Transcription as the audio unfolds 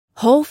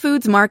Whole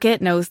Foods Market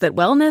knows that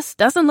wellness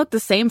doesn't look the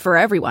same for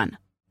everyone.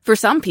 For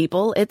some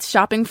people, it's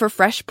shopping for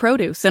fresh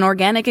produce and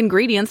organic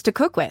ingredients to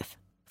cook with.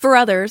 For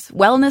others,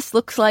 wellness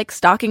looks like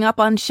stocking up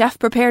on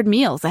chef-prepared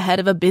meals ahead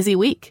of a busy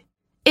week.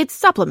 It's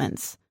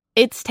supplements.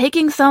 It's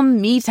taking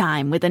some me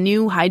time with a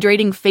new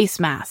hydrating face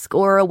mask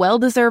or a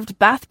well-deserved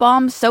bath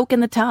bomb soak in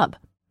the tub.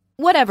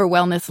 Whatever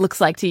wellness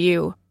looks like to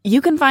you,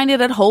 you can find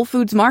it at Whole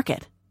Foods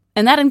Market.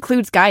 And that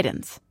includes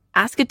guidance.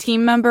 Ask a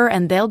team member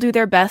and they'll do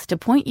their best to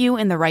point you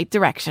in the right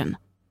direction.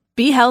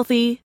 Be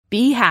healthy,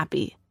 be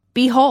happy,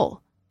 be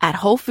whole at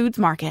Whole Foods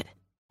Market.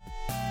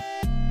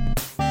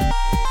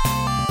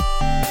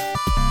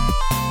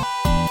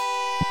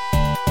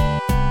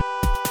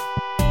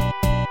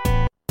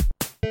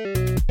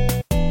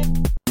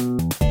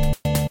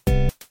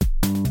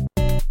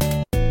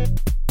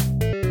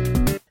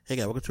 Hey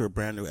guys, welcome to a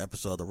brand new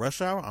episode of The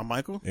Rush Hour. I'm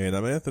Michael. And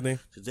I'm Anthony.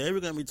 Today we're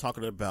going to be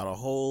talking about a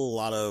whole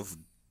lot of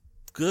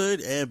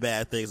good and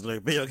bad things in the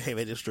video game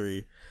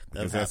industry.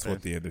 Because that's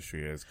what the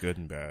industry is, good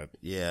and bad.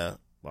 Yeah.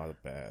 A lot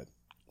of bad.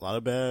 A lot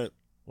of bad.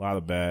 A lot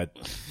of bad.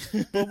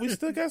 But we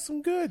still got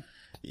some good.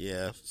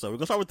 Yeah. So we're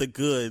going to start with the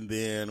good, and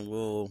then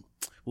we'll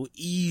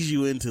ease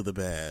you into the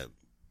bad.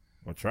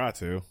 We'll try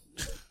to.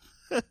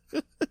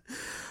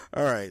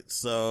 All right.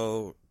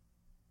 So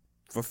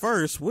for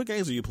first, what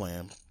games are you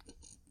playing?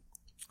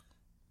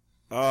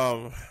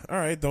 All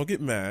right, don't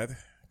get mad,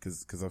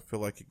 because I feel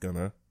like you're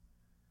gonna.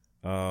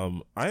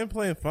 I am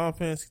playing Final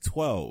Fantasy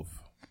 12.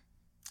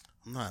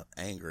 I'm not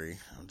angry.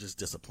 I'm just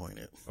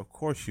disappointed. Of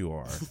course you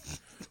are.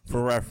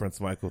 For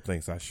reference, Michael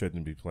thinks I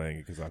shouldn't be playing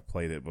it because I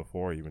played it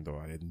before, even though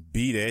I didn't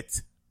beat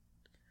it.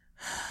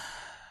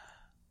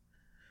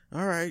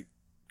 All right,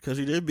 because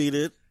you did beat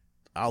it.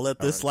 I'll let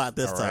this slide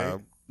this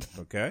time.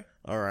 Okay.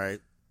 All right.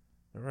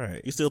 All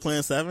right. You still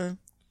playing 7?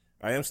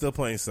 I am still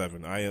playing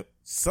 7. I am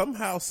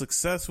somehow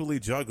successfully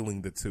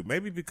juggling the two.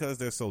 Maybe because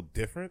they're so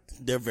different.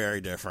 They're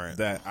very different.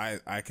 That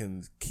I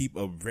can keep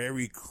a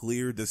very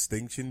clear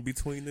distinction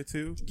between the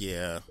two.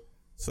 Yeah.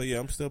 So yeah,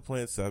 I'm still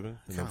playing 7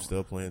 and I'm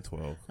still playing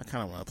 12. I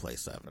kind of want to play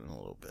 7 a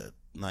little bit.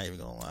 Not even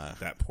going to lie.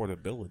 That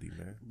portability,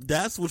 man.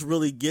 That's what's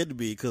really getting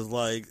me because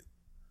like,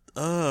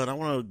 I don't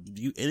want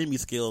to use enemy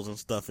skills and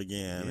stuff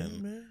again. Yeah,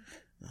 and, man.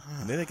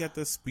 And then they got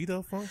the speed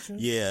up function.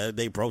 Yeah,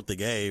 they broke the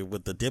game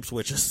with the dip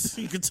switches.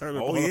 You can turn it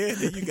on. Oh yeah,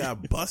 then you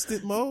got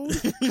busted mode.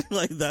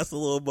 Like that's a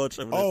little much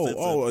of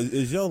an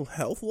is your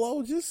health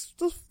low? Just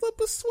flip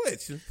a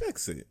switch and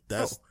fix it.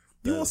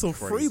 You want some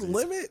crazy. free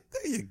limit?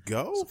 There you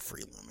go. Some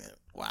free limit.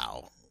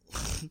 Wow.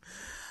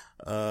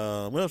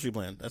 What else are you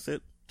playing? That's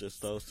it?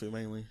 Just those two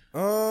mainly?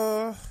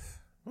 Am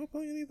I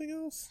playing anything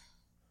else?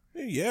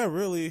 Yeah,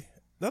 really.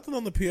 Nothing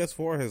on the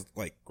PS4 has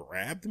like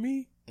grabbed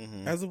me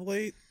as of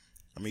late.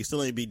 I mean, you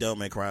still ain't beat Devil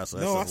May Cry, so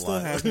no, I still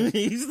haven't.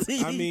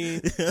 I mean,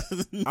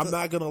 I'm I'm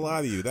not gonna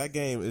lie to you. That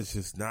game is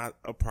just not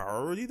a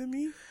priority to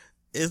me.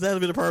 It's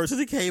not been a priority since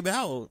it came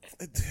out.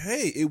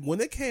 Hey, when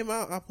it came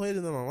out, I played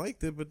it and I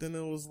liked it, but then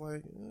it was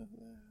like,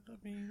 I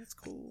mean, it's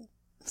cool.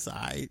 It's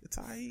alright. It's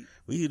alright.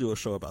 We need to do a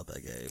show about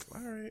that game.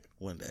 All right.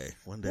 One day.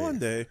 One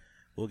day.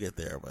 We'll get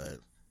there, but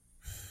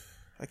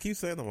I keep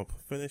saying I'm gonna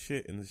finish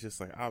it, and it's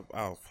just like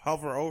I'll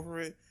hover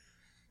over it,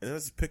 and then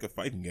just pick a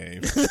fighting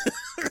game.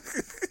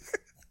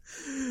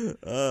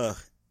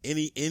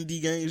 Any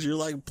indie games you're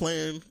like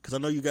playing? Because I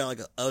know you got like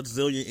a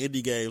zillion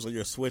indie games on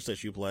your Switch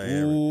that you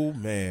play. Ooh,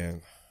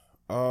 man.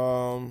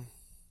 So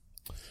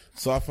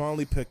I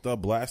finally picked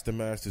up Blaster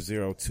Master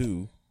Zero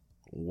 2.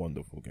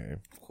 Wonderful game.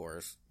 Of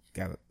course.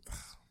 Got a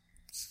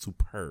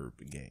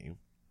superb game.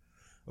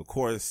 Of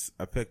course,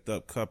 I picked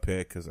up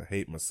Cuphead because I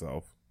hate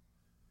myself.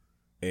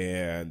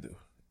 And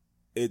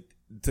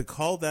to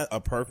call that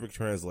a perfect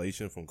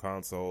translation from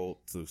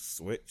console to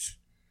Switch,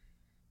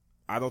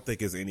 I don't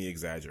think is any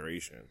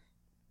exaggeration.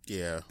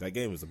 Yeah. That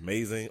game is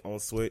amazing on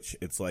Switch.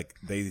 It's like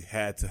they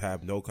had to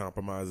have no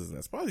compromises, and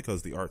that's probably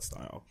because of the art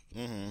style.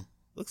 Mm-hmm.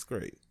 Looks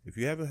great. If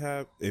you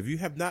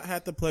have not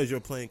had the pleasure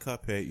of playing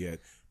Cuphead yet,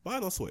 buy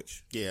it on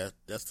Switch. Yeah,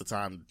 that's the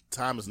time.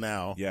 Time is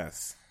now.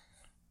 Yes.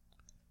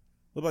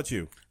 What about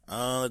you?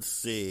 Let's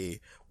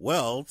see.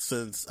 Well,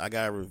 since I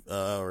got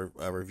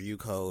a review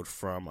code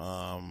from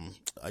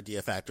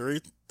Idea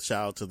Factory,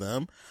 shout out to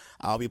them.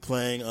 I'll be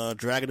playing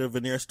Dragon of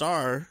Veneer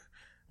Star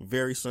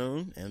very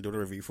soon and doing a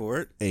review for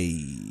it.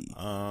 Hey.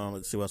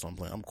 Let's see what else I'm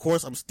playing. Of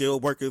course, I'm still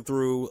working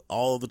through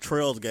all of the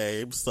Trails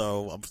games,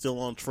 so I'm still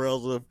on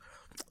Trails of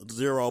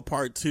Zero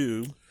Part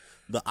 2.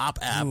 The op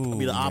app, Ooh,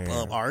 the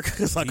op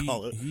arc, as I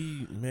call it.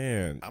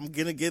 Man. I'm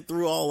gonna get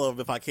through all of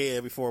them if I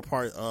can before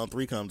part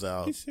 3 comes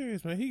out. He's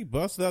serious, man. He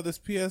busted out this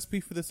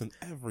PSP for this and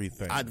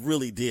everything. I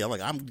really did.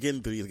 I'm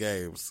getting through these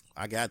games.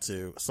 I got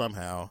to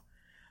somehow.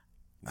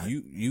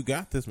 You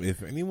got this.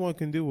 If anyone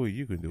can do it,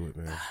 you can do it,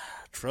 man.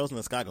 Trails in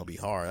the Sky gonna be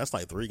hard. That's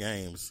like 3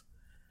 games.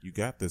 You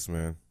got this,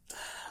 man.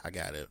 I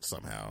got it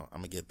somehow.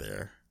 I'm gonna get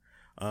there.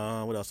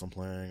 What else I'm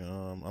playing?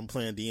 I'm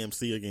playing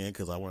DMC again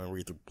because I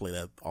want to play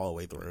that all the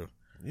way through.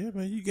 Yeah,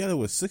 man, you got it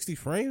with 60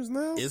 frames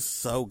now? It's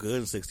so good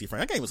in 60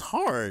 frames. That game is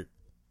hard.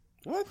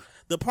 What?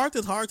 The part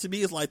that's hard to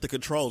me is like the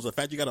controls. The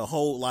fact you got to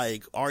hold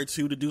like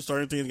R2 to do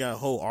certain things, you got to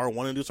hold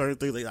R1 to do certain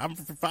things. Like, I'm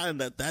finding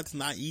that that's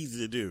not easy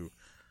to do.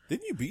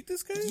 Didn't you beat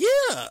this game?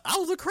 Yeah, I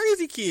was a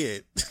crazy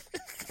kid.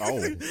 Oh.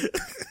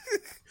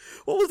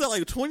 What was that,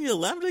 like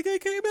 2011 the game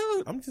came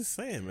out? I'm just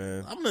saying,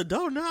 man. I'm an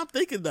adult now. I'm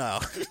thinking now.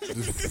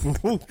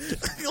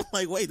 I'm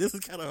like, wait, this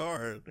is kind of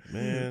hard.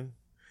 Man,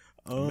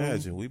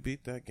 imagine we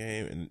beat that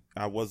game and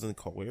I wasn't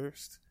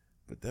coerced,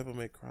 but Devil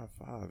May Cry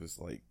 5 is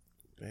like,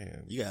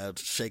 man. You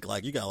gotta shake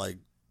like, you gotta like,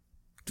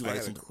 do I like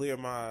gotta some. clear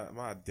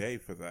my day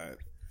for that.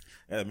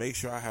 And make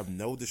sure I have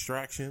no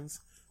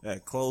distractions.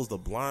 That close the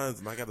blinds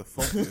and I gotta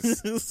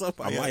focus.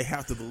 I might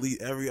have to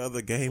delete every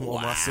other game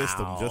on my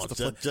system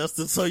just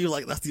to so you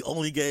like that's the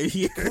only game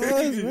here.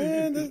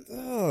 Man,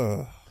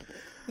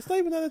 it's not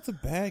even that it's a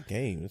bad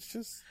game. It's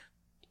just,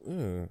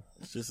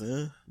 it's just,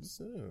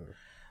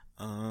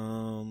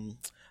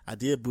 I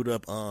did boot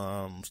up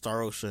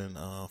Star Ocean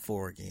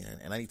 4 again,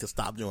 and I need to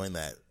stop doing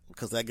that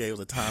because that game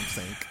was a time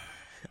sink.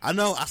 I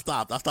know I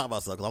stopped myself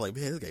because I'm like,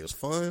 man, this game was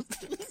fun.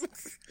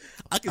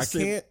 I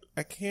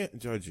can't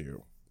judge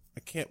you. I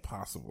can't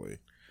possibly.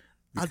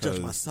 I judge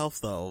myself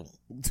though,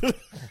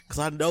 because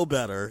I know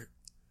better.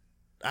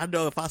 I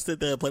know if I sit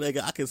there and play that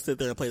game, I can sit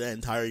there and play that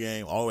entire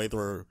game all the way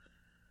through,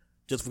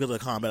 just because of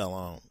the combat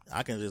alone.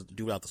 I can just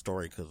do without the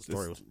story because the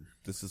story was.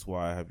 This is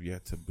why I have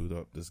yet to boot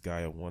up this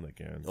Gaia 1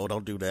 again. Oh,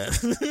 don't do that,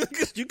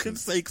 because you can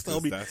say so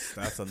many.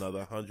 That's another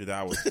 100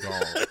 hours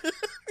gone.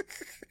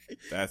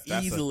 That's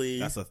easily.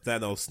 That's a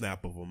Thanos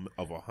snap of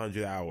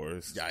 100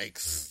 hours.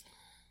 Yikes.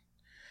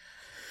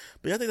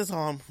 But yeah, I think that's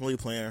all I'm really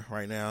playing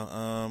right now.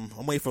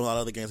 I'm waiting for a lot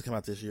of other games to come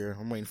out this year.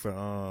 I'm waiting for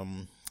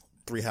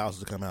Three Houses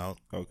to come out.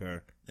 Okay.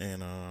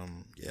 And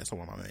yeah, that's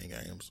one of my main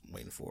games I'm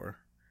waiting for.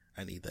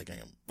 I need that game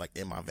like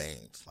in my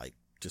veins. Like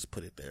just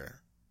put it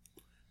there.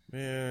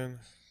 Man,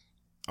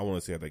 I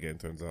want to see how that game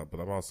turns out, but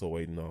I'm also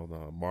waiting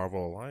on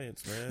Marvel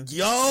Alliance, man.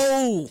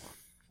 Yo!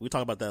 We'll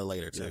talk about that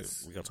later too.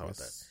 Yes. We're gonna talk about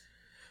that.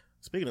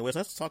 Speaking of which,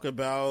 let's talk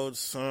about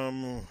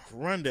some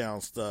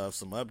rundown stuff,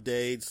 some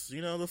updates,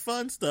 the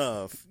fun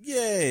stuff.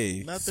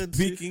 Yay!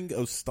 Speaking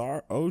of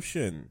Star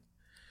Ocean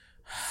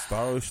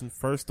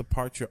First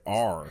Departure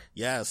R.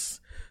 Yes.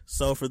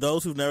 So for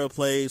those who've never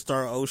played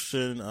Star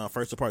Ocean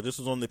First Departure, this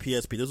was on the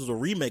PSP. This was a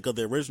remake of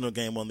the original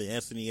game on the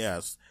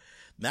SNES.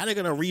 Now they're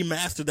going to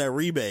remaster that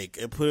remake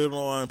and put it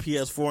on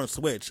PS4 and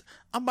Switch.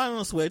 I'm buying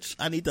on Switch.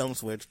 I need that on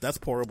Switch. That's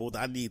portable.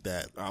 I need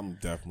that. I'm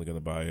definitely going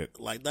to buy it.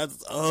 Like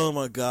that's, oh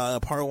my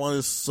God. Part 1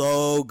 is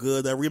so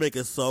good. That remake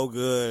is so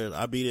good.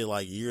 I beat it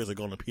like years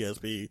ago on the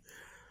PSP.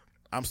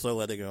 I'm so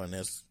glad they're going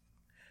this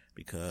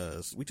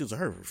because we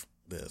deserve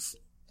this.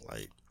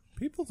 Like,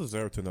 people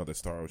deserve to know that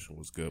Star Ocean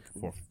was good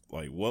before.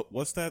 Like,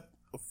 what's that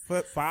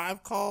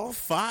 5 called?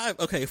 5.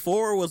 Okay.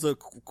 4 was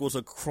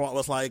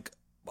like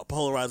a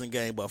polarizing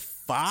game, but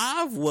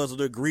 5 was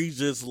an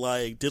egregious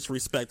like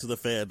disrespect to the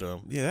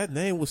fandom. Yeah, that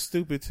name was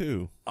stupid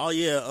too. Oh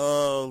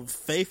yeah,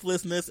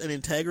 faithlessness and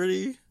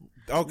integrity.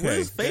 Okay, what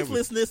does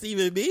faithlessness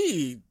even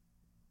mean?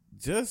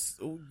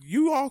 Just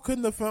you all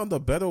couldn't have found a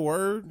better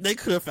word. They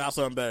could have found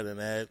something better than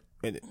that.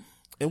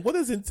 And what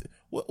is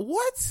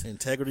what?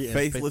 Integrity and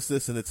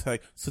faithlessness and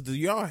integrity. So do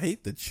y'all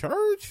hate the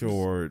church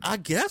or? I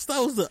guess that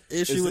was the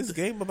issue. Is this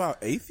game about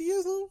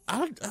atheism?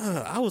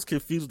 I was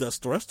confused with that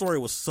story. That story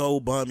was so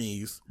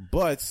bummies.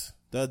 But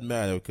doesn't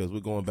matter because we're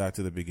going back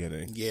to the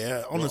beginning.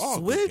 Yeah, on the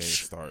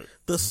Switch,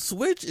 the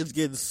Switch is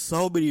getting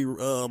so many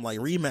like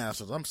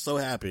remasters. I'm so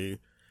happy.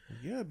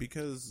 Yeah,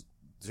 because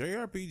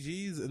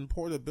JRPGs and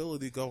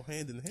portability go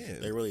hand in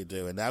hand. They really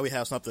do. And now we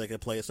have something that can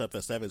play stuff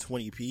at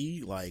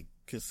 720p, like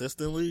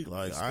consistently.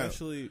 Like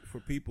especially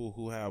for people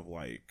who have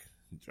like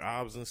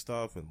jobs and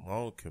stuff and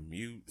long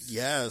commutes.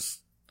 Yes.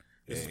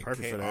 This is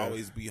perfect can't for that.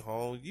 Always be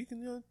home. You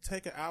can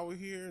take an hour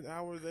here, an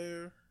hour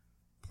there,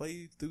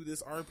 play through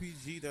this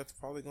RPG that's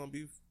probably going to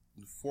be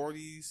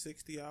 40,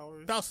 60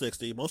 hours. About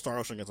 60. Most Star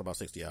Ocean gets about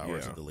 60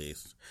 hours at the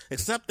least.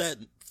 Except that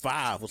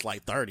 5 was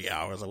like 30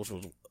 hours, which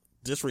was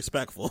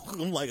disrespectful.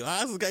 I'm like,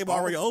 how is this game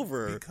already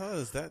over?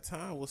 Because that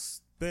time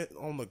was spent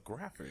on the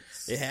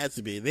graphics. It had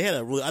to be. They had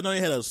I know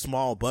they had a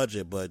small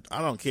budget, but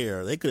I don't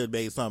care. They could have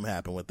made something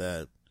happen with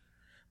that.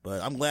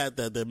 But I'm glad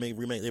that they're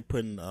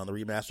putting the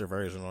remastered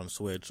version on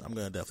Switch. I'm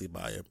gonna definitely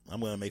buy it.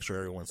 I'm gonna make sure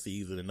everyone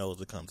sees it and knows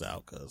it comes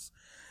out because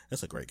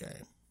it's a great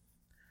game.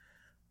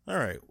 All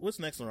right, what's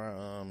next on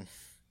our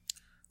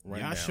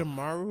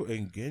Yashimaru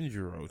and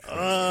Genjiro.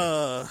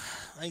 I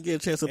didn't get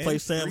a chance to play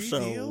Sam's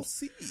Show.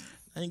 DLC.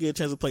 I didn't get a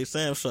chance to play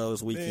Sam's Show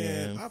this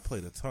weekend. Man, I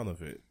played a ton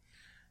of it.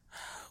 I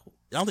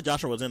don't think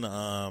Joshua was in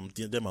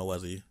the demo,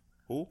 was he?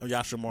 Who?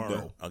 Yashimaru.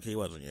 No. Okay, he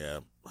wasn't. Yeah,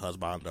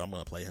 husband. I'm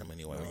gonna play him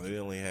anyway. No, they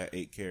only had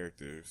 8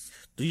 characters.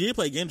 You did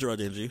play Genjiro,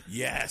 didn't you?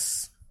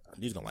 Yes.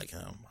 You're gonna like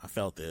him. I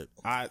felt it.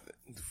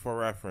 For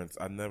reference,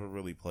 I never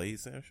really played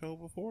Sam's Show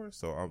before,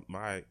 so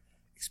my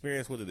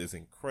experience with it is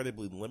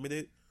incredibly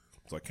limited.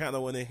 So I kind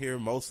of went in here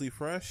mostly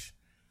fresh,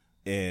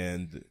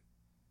 and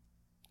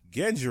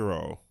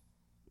Genjiro.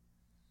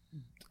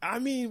 I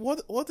mean,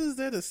 what is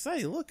there to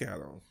say? Look at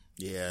him.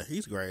 Yeah,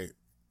 he's great.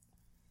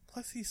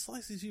 Plus, he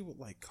slices you with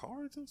like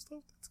cards and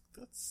stuff.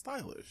 That's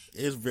stylish.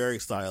 It's very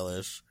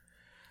stylish.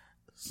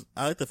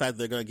 I like the fact that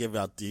they're going to give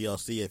out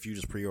DLC if you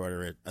just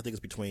pre-order it. I think it's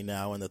between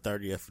now and the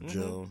 30th of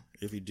June.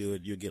 If you do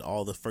it, you get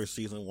all the first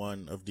season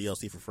 1 of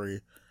DLC for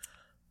free.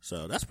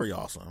 So that's pretty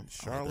awesome.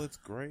 Charlotte's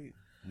great.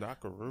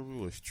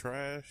 Nakaruru is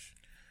trash.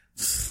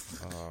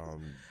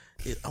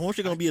 I want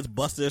you going to be as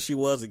busted as she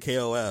was in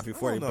KOF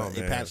before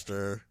they patched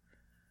her.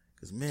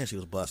 Because, man, she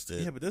was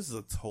busted. Yeah, but this is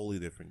a totally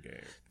different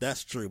game.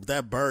 That's true. But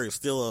that bird is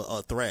still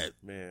a threat.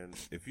 Man,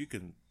 if you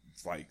can,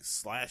 like,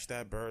 slash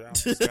that bird out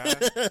the sky,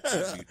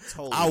 I'd be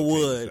totally I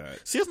would.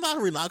 that. See, it's not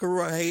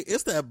Rinakaru I hate.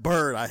 It's that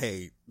bird I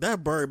hate.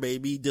 That bird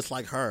made me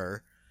dislike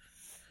her.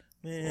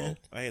 Man. Well,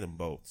 I hate them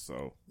both,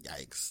 so.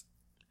 Yikes.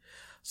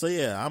 So,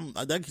 yeah,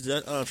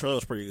 that trailer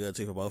was pretty good,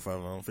 too, for both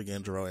of them. For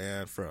Genjiro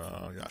and for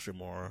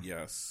Yashimura.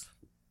 Yes.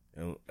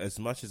 And as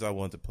much as I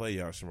wanted to play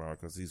Yashimura,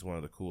 because he's one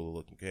of the cooler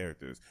looking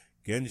characters,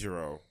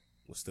 Genjiro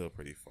was still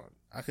pretty fun.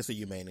 I can see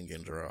you maining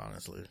Genjiro,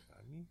 honestly.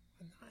 I mean,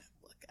 I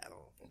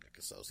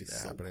can so see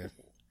that happening.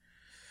 Cool.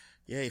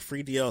 Yeah,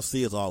 free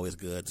DLC is always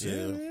good, too.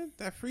 Yeah, man.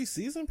 That free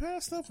season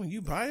pass stuff, when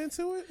you buy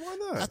into it, why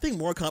not? I think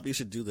more companies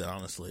should do that,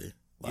 honestly.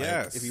 Like,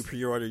 yes. If you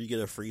pre-order, you get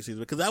a free season.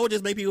 Because that would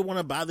just make people want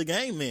to buy the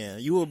game,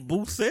 man. You would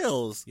boost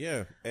sales.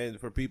 Yeah, and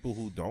for people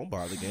who don't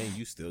buy the game,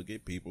 you still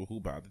get people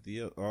who buy the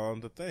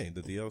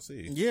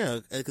DLC. Yeah,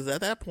 because at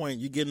that point,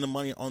 you're getting the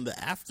money on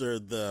after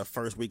the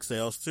first week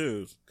sales,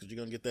 too. Because you're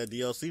going to get that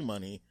DLC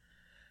money.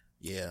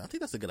 Yeah, I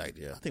think that's a good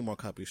idea. I think more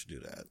companies should do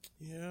that.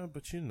 Yeah,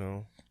 but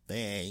they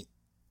ain't.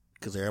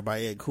 Because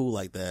everybody ain't cool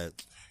like that.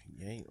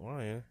 You ain't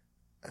lying.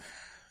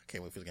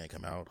 Can't wait for the game to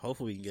come out.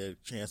 Hopefully we can get a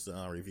chance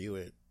to review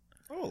it.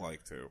 I would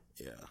like to.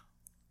 Yeah.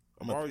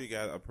 I've already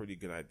got a pretty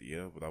good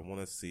idea, but I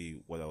want to see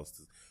what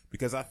else.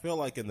 Because I feel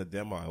like in the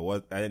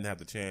demo, I didn't have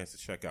the chance to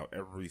check out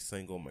every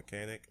single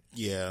mechanic.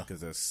 Yeah.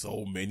 Because there's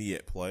so many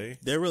at play.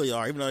 There really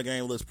are. Even though the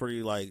game looks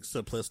pretty, like,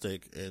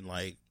 simplistic and,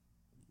 like,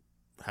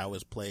 how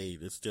it's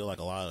played, it's still, like,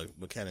 a lot of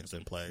mechanics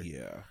in play.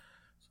 Yeah.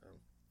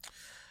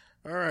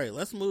 All right,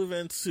 let's move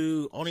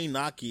into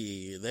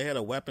Oninaki. They had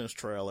a weapons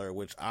trailer,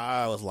 which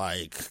I was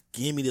like,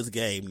 give me this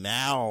game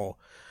now.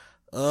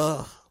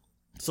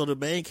 So the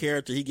main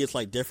character, he gets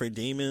like different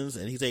demons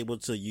and he's able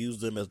to use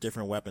them as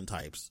different weapon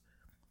types.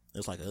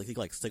 There's like, I think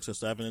like 6 or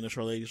 7 in the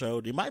trailer they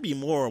showed. There might be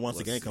more once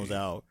the game comes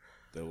out.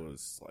 There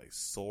was like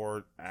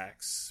sword,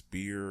 axe,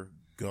 spear,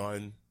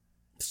 gun,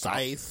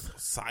 scythe.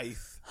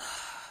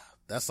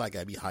 That's like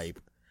gotta be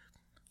hype.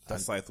 That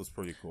scythe was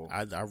pretty cool.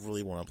 I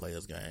really want to play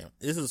this game.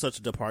 This is such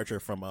a departure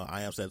from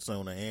I Am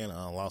Setsuna and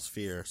Lost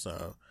Sphear.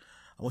 So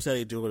I wish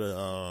they do it.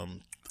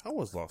 How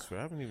was Lost Sphear?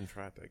 I haven't even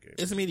tried that game.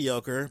 It's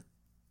mediocre.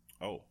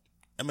 Oh.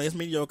 I mean, it's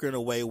mediocre in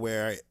a way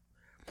where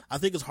I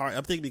think it's hard.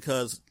 I think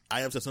because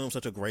I Am Setsuna is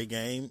such a great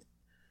game,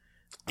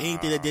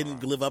 anything that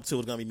didn't live up to it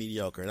was going to be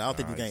mediocre. And I don't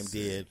think the game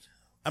did.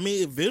 I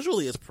mean,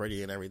 visually it's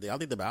pretty and everything. I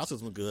think the battle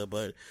system was good,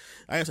 but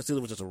I Am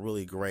Setsuna was just a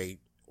really great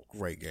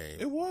game.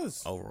 It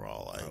was.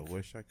 Overall. Like, I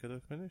wish I could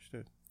have finished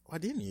it. Why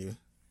didn't you?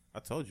 I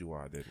told you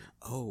why I didn't.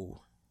 Oh,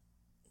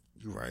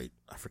 you're right.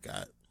 I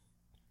forgot.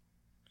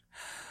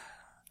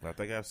 I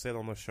think I've said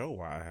on the show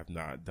why I have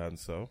not done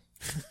so.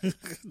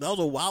 That was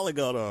a while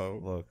ago,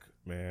 though. Look,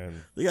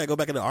 man. You gotta go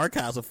back in the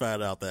archives and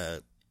find out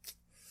that.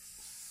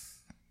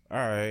 All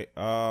right.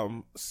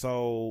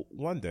 So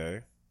one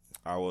day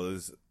I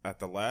was at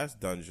the last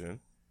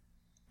dungeon.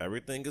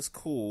 Everything is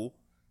cool.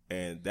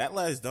 And that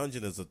last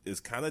dungeon is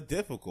kind of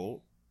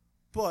difficult,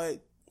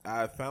 but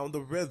I found the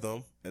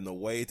rhythm and the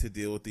way to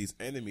deal with these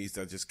enemies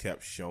that just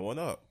kept showing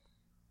up.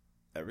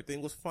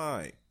 Everything was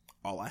fine.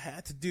 All I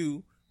had to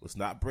do was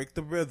not break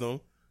the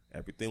rhythm.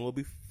 Everything will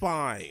be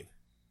fine.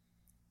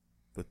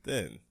 But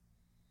then,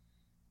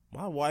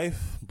 my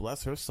wife,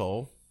 bless her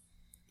soul,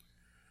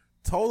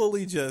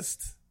 totally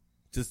just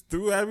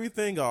threw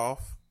everything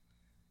off,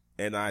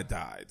 and I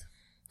died.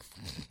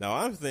 Now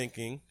I'm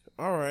thinking,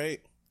 all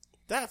right,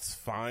 that's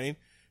fine.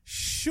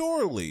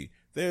 Surely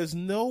there's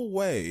no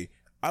way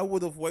I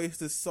would have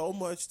wasted so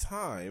much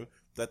time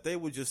that they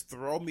would just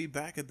throw me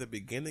back at the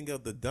beginning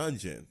of the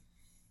dungeon.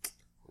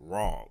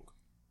 Wrong.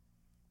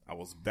 I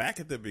was back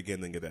at the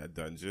beginning of that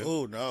dungeon.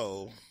 Oh,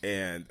 no.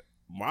 And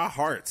my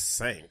heart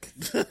sank.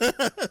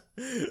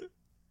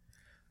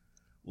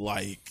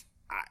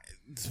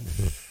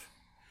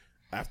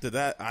 After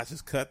that, I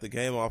just cut the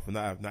game off and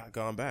I have not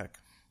gone back.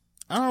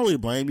 I don't really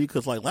blame you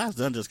because, like, last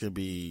dungeons can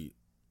be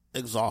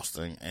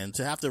exhausting. And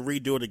to have to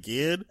redo it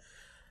again,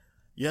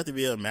 you have to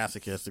be a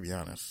masochist, to be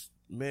honest.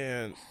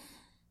 Man,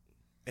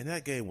 and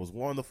that game was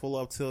wonderful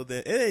up till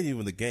then. It ain't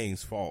even the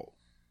game's fault.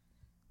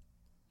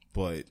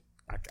 But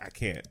I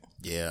can't.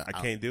 Yeah. I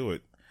can't do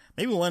it.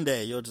 Maybe one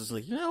day you'll just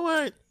like, you know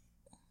what?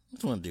 I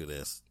just want to do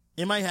this.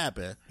 It might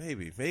happen.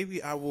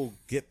 Maybe I will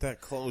get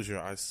that closure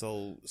I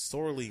so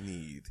sorely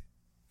need.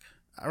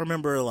 I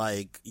remember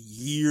like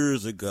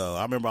years ago,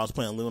 I was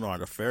playing Lunar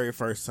the very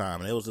first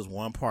time, and it was this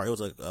one part, it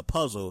was a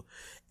puzzle,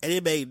 and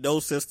it made no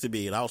sense to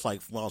me, and I was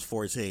like, when I was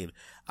 14,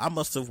 I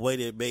must have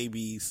waited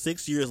maybe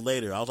 6 years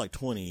later, I was like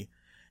 20,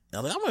 and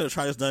I was like, I'm going to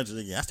try this dungeon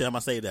again. I still have my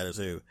save data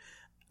too.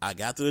 I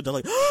got through it. I'm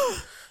like,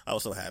 I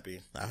was so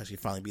happy. I actually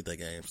finally beat that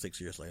game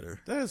 6 years later.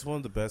 That is one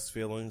of the best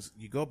feelings.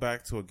 You go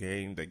back to a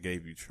game that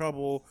gave you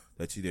trouble,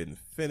 that you didn't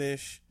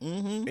finish,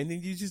 and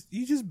then you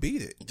just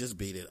beat it. Just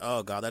beat it.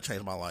 Oh god, that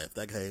changed my life.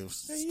 That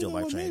game's Hey, still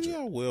life changing.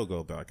 Maybe I will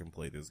go back and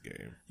play this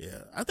game. Yeah,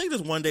 I think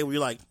there's one day where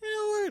you're like, you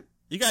know what?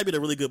 You gotta be in a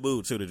really good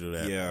mood too to do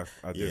that. Yeah,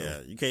 I do. Yeah,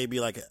 you can't be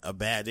like a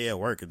bad day at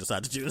work and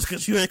decide to do this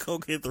because you ain't gonna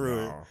get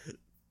through it.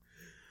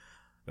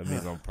 That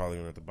means I'm probably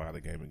going to have to buy the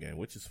game again,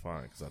 which is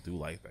fine because I do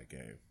like that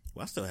game.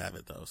 Well, I still have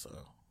it though, so.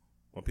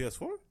 On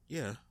PS4?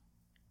 Yeah.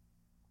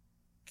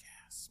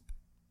 Gasp.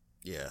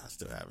 Yeah, I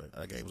still have it.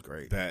 That game's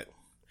great. That.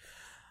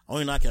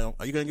 Only Naka.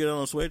 Are you gonna get it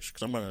on Switch?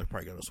 Because I'm gonna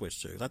probably get it on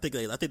Switch too. 'Cause I think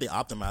they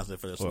optimized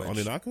it for the Switch.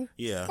 Only Naka?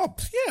 Yeah. Oh,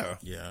 yeah.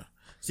 Yeah.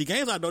 See,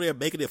 games I know they're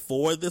making it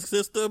for this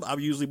system,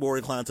 I'm usually more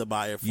inclined to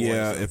buy it for.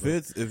 Yeah, it. if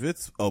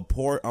it's a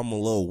port, I'm a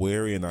little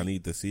wary and I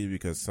need to see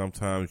because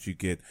sometimes you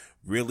get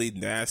really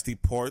nasty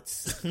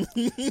ports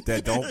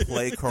that don't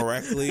play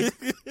correctly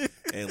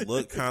and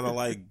look kind of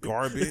like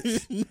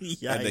garbage.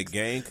 Yikes. And the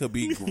game could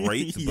be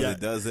great, but it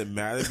doesn't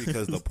matter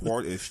because the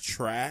port is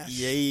trash.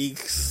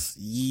 Yikes.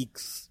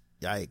 Yeeks.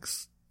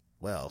 Yikes.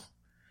 Well,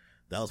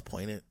 that was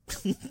pointed.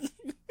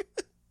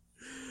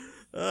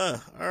 All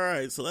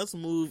right, so let's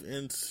move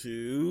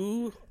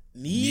into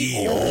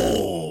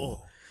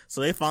Neo. So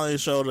they finally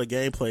showed a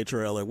gameplay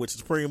trailer, which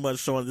is pretty much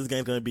showing this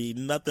game's going to be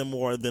nothing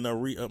more than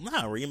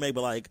not a remake,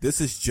 but like this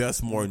is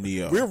just more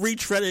Neo. We're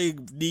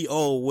retreading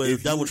Neo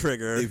with Double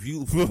Trigger. If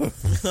you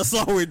that's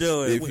all we're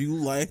doing. If you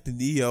liked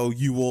Neo,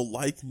 you will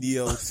like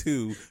Neo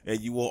too,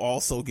 and you will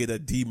also get a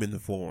demon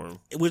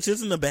form, which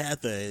isn't a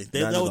bad thing.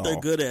 They know what they're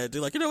good at.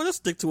 They're like, you know what? Let's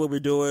stick to what we're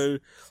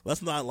doing.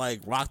 Let's not like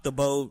rock the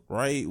boat.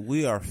 Right?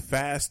 We are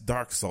fast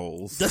Dark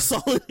Souls. That's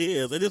all it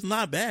is. It is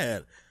not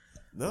bad.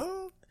 No.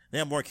 They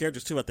have more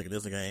characters too, I think, in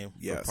this game.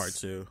 Yes. For part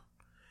 2.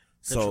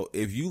 So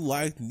if you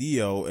liked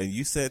Neo and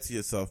you said to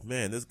yourself,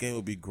 man, this game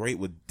would be great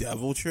with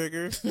Devil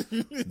Trigger,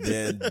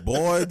 then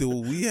boy, do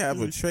we have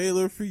a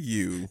trailer for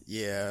you.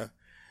 Yeah.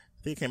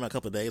 I think it came out a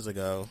couple of days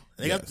ago.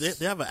 They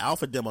have an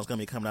alpha demo that's going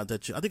to be coming out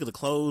that I think it's a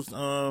closed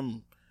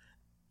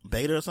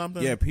beta or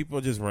something. Yeah, people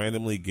are just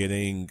randomly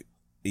getting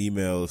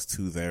emails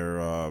to their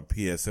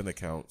PSN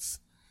accounts.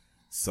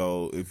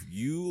 So if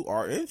you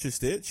are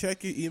interested,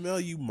 check your email.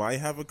 You might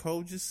have a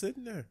code just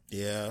sitting there.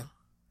 Yeah.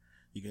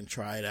 You can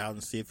try it out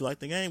and see if you like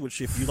the game,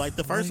 which if you like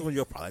the first one,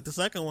 you'll probably like the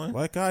second one.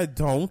 Like I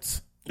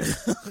don't.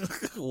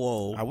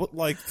 Whoa. I would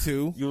like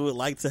to. You would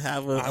like to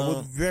have a... I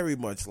would very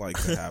much like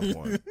to have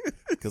one.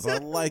 Because I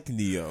like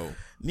Neo.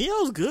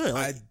 Neo's good.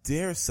 I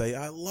dare say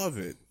I love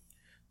it.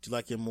 Do you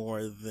like it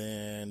more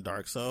than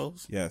Dark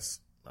Souls? Yes.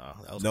 Oh,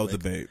 that was no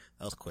quick. debate.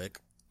 That was quick.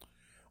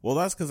 Well,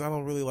 that's because I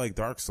don't really like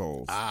Dark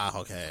Souls.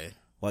 Okay.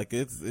 Like,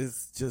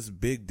 it's just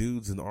big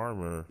dudes in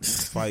armor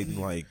fighting,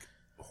 like,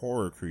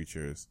 horror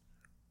creatures.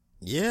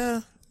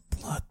 Yeah.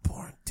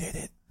 Bloodborne did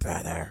it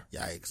better.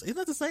 Yikes. Isn't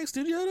that the same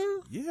studio,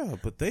 though? Yeah,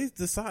 but they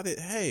decided,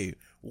 hey,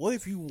 what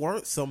if you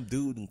weren't some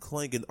dude in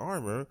clanging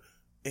armor,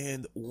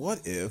 and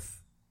what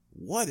if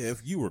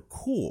you were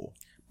cool?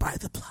 By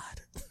the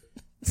blood.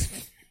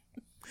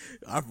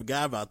 I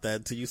forgot about that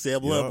until you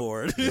said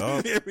Bloodborne.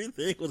 Yep.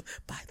 Everything was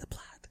by the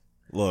blood.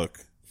 Look,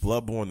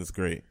 Bloodborne is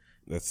great.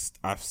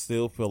 I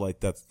still feel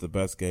like that's the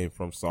best game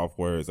From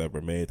Software has ever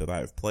made that I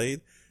have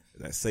played.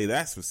 And I say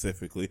that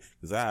specifically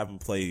because I haven't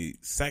played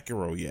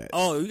Sekiro yet.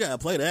 Oh, you gotta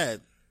play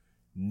that.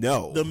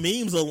 No. The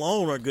memes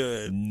alone are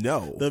good.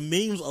 No. The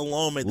memes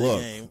alone make the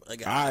game.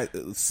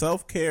 Like,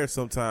 self-care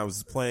sometimes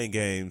is playing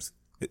games,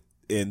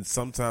 and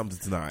sometimes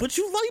it's not. But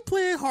you like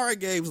playing hard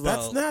games, though.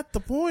 That's not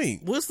the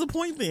point. What's the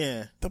point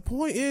then? The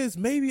point is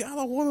maybe I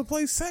don't want to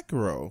play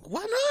Sekiro.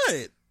 Why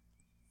not?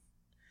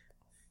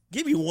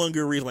 Give me one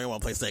good reason why you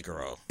want to play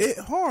Sekiro. It's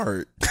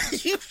hard.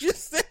 You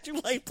just said you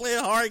like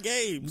playing hard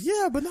games.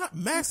 Yeah, but not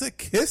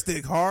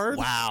masochistic hard.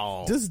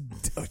 Wow. Just,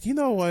 you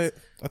know what?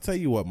 I'll tell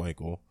you what,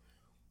 Michael.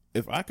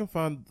 If I can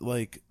find,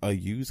 like, a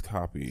used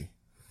copy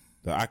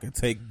that I can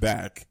take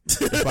back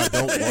if I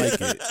don't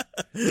like it,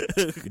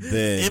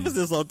 then...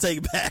 Emphasis on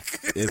take back.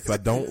 If I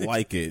don't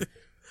like it,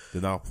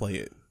 then I'll play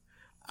it.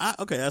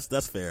 Okay,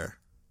 that's fair.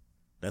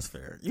 That's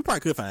fair. You probably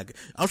could find.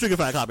 I'm sure you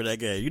can find a copy of that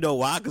game. You know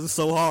why? Because it's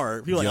so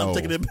hard. People like, I'm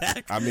taking it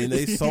back. I mean,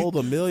 they sold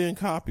 1 million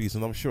copies,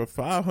 and I'm sure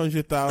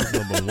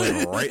 500,000 of them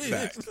went right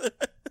back.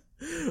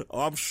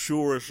 Oh, I'm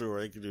sure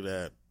they can do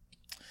that.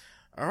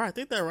 All right, I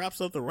think that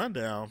wraps up the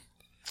rundown.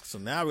 So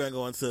now we're gonna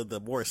go into the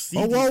more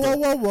seedy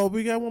whoa!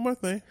 We got one more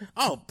thing.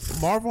 Oh,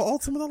 Marvel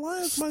Ultimate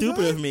Alliance.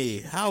 Stupid of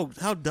me. How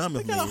dumb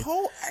of me. They got a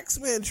whole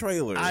X-Men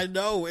trailer. I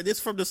know, and it's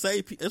from the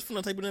same. It's from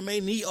the people that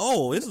made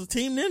Neo. This is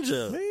Team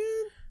Ninja. Man.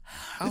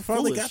 How they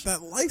finally foolish. got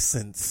that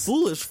license.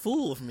 Foolish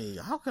fool of me.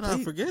 How can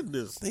I forget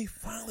this? They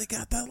finally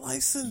got that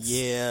license.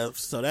 Yeah,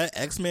 so that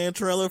X-Men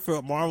trailer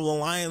for Marvel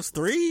Alliance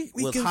 3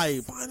 was hype.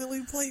 We can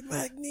finally play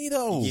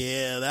Magneto.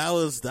 Yeah, that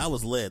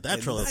was lit.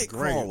 That trailer was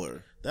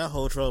great. That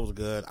whole trailer was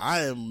good.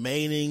 I am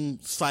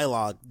maining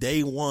Psylocke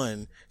day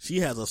one.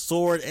 She has a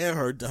sword and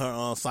her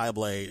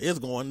Psyblade. It's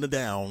going to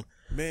down.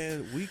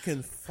 Man, we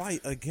can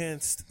fight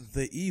against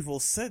the evil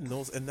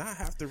Sentinels and not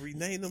have to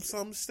rename them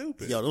something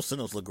stupid. Yo, those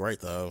Sentinels look great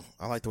though.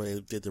 I like the way they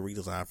did the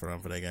redesign for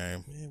them for that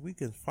game. Man, we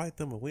can fight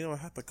them and we don't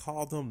have to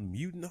call them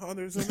mutant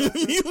hunters.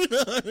 Mutant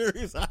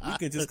Hunters. We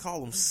can just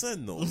call them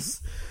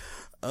Sentinels.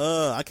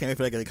 I can't wait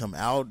for that game to come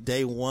out.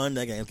 Day one,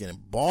 that game's getting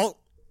bought.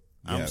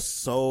 I'm Yes.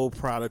 so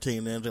proud of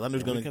Team Ninja. I'm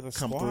just We going got to a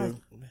come squad.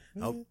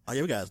 through. Oh,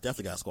 yeah, we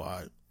definitely got a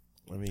squad.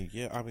 I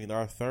mean,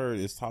 our third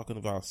is talking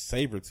about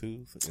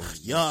Sabretooth.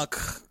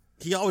 Yuck.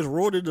 He always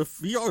ruined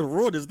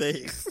his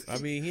days. I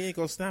mean, he ain't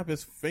gonna snap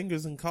his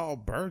fingers and call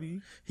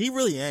Birdie. He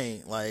really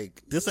ain't.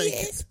 Like, this ain't.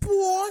 Yes,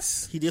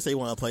 boss. He did say he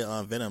wanted to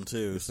play Venom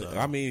too, so.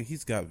 I mean,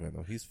 he's got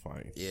Venom. He's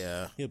fine.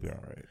 Yeah. He'll be all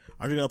right.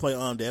 Are you going to play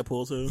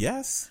Deadpool too?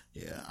 Yes.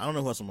 Yeah. I don't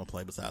know who else I'm going to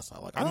play besides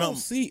Psylocke. I don't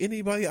see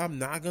anybody I'm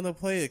not gonna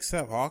play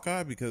except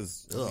Hawkeye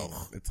because I mean,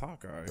 it's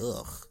Hawkeye.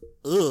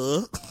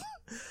 Ugh.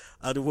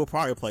 We'll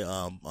probably play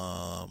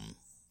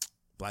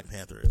Black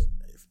Panthers.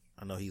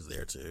 I know he's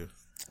there too.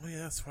 Oh yeah,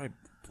 that's right.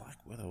 Black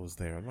Widow was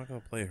there. I'm not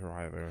gonna play her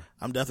either.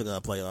 I'm definitely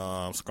gonna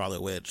play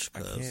Scarlet Witch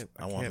because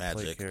I want can't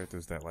play magic.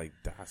 characters that like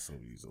die so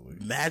easily.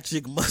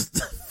 Magic must.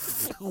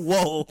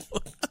 Whoa,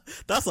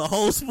 that's a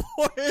whole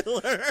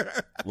spoiler.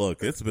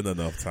 Look, it's been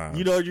enough time.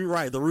 You know, you're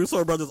right. The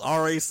Russo brothers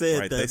already said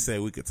right? that. They said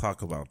we could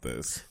talk about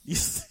this.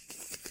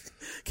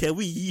 Can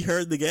we yeet her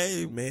in the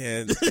game?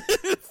 Man,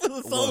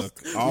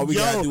 look, all we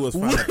gotta do is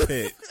find a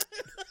pit.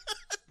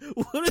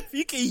 What if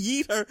you can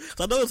yeet her? 'Cause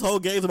I know this whole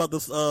game's about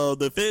this, the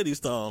Infinity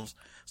Stones.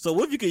 So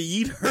what if you can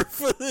yeet her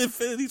for the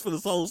Infinities for the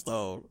Soul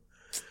Stone?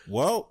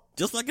 Well,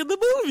 Just like in the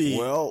movie.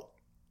 well,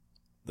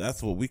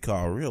 that's what we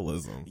call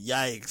realism.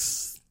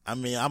 Yikes. I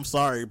mean, I'm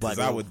sorry, but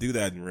I would do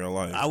that in real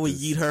life. I would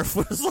yeet her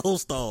for the Soul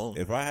Stone.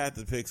 If I had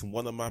to pick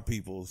one of my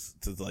peoples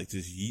to like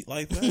just yeet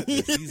like that,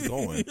 then she's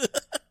going.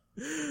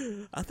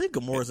 I think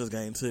Gamora's this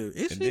game too.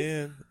 Is And she?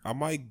 then I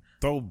might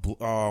throw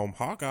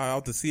Hawkeye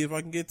out to see if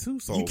I can get 2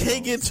 souls. You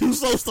can't get 2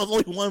 Soul Stones,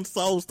 only 1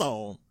 Soul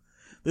Stone.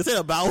 This ain't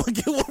a buy one,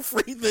 get one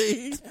free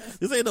thing.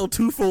 This ain't no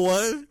 2 for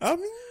 1. I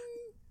mean,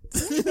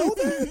 you know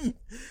that?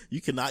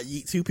 You cannot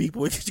yeet 2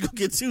 people and you gonna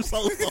get 2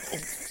 Soul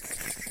Stones.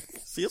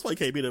 See, that's why you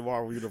can't be in the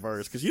Marvel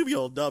Universe, because you be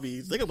on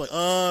W's. They gonna be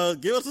like,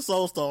 give us the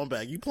Soul Stone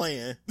back. You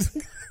playing.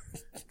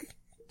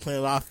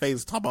 Playing our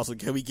face, talk about some,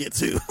 can we get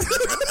 2?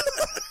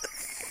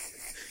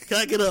 Can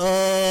I get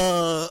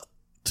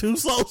 2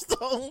 Soul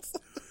Stones?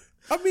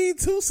 I mean,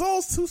 2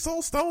 souls, 2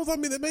 soul stones. I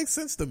mean, it makes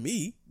sense to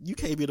me. You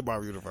can't be in the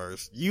Marvel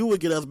Universe. You would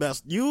get us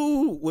messed.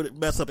 You would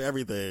mess up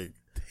everything.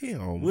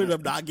 Damn. We'd end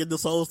up not getting the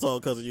Soul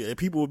Stone because of you, and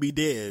people would be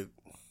dead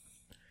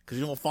because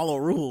you don't follow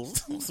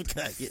rules. So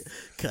can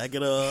I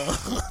get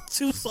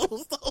 2 Soul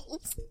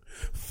Stones?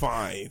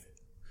 Fine.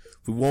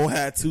 We won't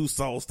have 2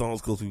 soul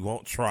stones because we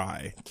won't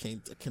try.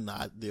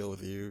 Cannot deal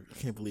with you. I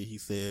can't believe he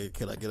said,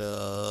 "Can I get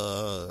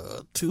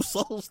 2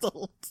 Soul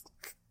Stones?"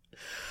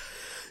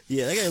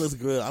 Yeah, that game looks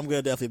good. I'm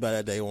gonna definitely buy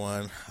that day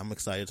one. I'm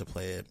excited to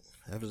play it.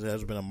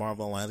 There's been a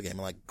Marvel Alliance game in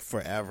like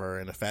forever,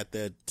 and the fact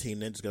that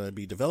Team Ninja's gonna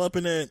be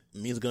developing it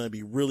means it's gonna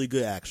be really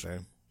good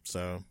action.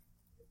 So,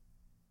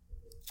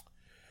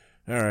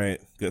 all right,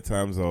 good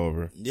time's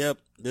over. yep,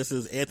 this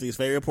is Anthony's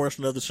favorite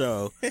portion of the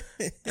show. He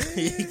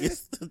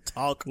gets to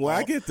talk. Well,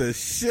 I get the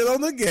shit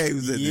on the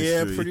games industry.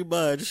 Yeah, pretty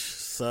much.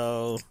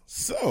 So,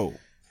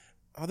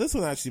 this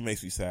one actually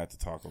makes me sad to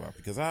talk about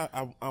because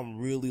I'm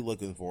really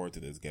looking forward to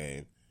this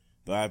game.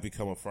 But I've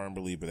become a firm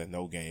believer that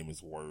no game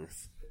is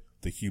worth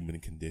the human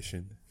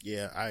condition.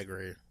 yeah, I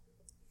agree.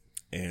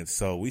 And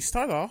so we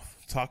start off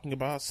talking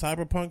about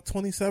Cyberpunk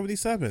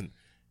 2077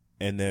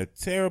 and their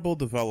terrible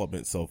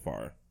development so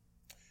far.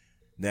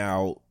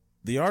 Now,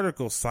 the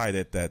article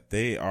cited that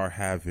they are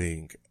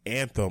having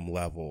Anthem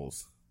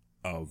levels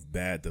of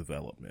bad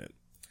development.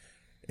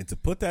 And to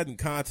put that in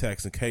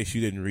context, in case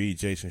you didn't read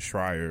Jason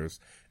Schreier's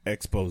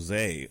expose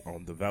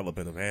on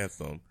development of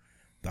Anthem,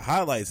 the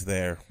highlights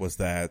there was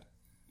that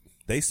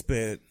they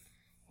spent,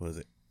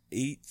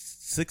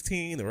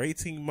 16 or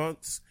 18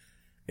 months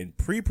in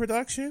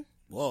pre-production?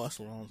 Whoa, that's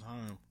a long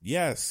time.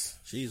 Yes.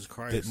 Jesus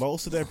Christ.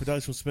 Most of their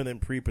production was spent in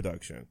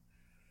pre-production.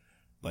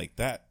 Like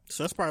that.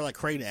 So that's probably like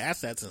creating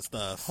assets and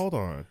stuff. Hold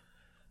on.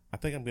 I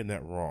think I'm getting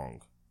that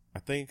wrong. I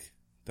think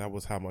that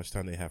was how much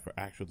time they had for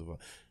actual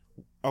development.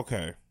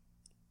 Okay.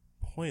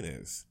 Point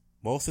is,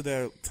 most of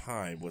their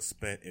time was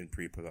spent in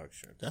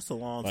pre-production. That's a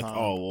long Like time.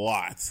 a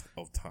lot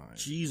of time.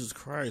 Jesus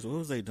Christ, what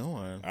was they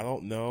doing? I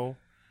don't know.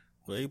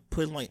 Were they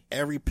putting like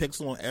every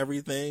pixel on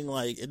everything,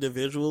 like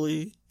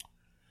individually?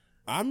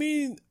 I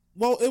mean,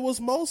 well, it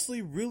was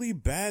mostly really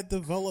bad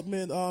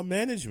development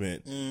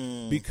management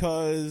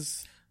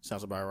because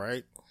Sounds about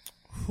right.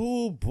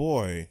 oh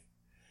boy,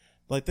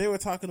 like they were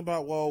talking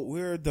about, well,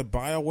 we're the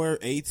BioWare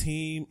A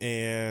team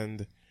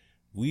and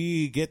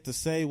we get to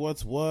say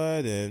what's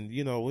what, and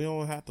you know we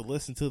don't have to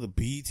listen to the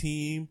B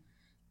team.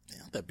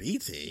 Not the B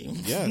team.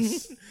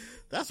 Yes,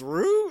 That's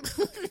rude.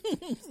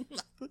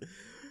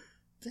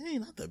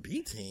 Dang, not the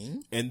B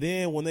team. and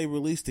then when they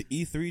released the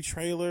E3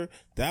 trailer,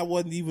 that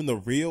wasn't even the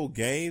real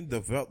game.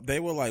 They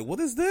were like, "What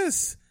is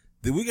this?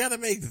 Did we got to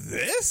make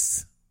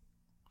this?"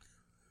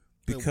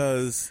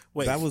 because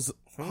Wait, that was...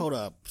 Hold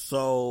up.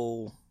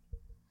 So,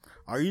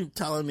 are you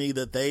telling me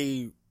that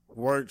they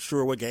weren't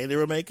sure what game they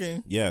were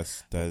making?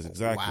 Yes, that is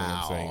exactly what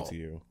I'm saying to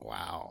you.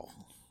 Wow.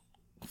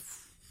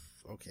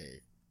 Okay.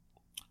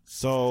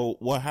 So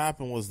what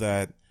happened was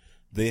that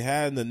they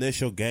had an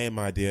initial game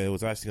idea. It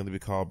was actually going to be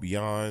called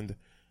Beyond,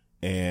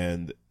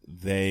 and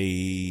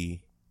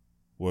they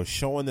were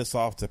showing this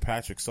off to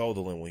Patrick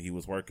Soderlund when he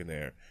was working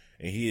there,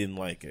 and he didn't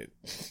like it.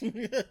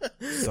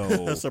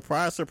 So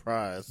surprise,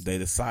 surprise. They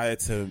decided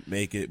to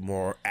make it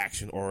more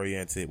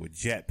action-oriented with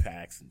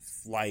jetpacks and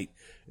flight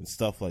and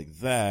stuff like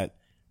that,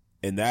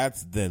 and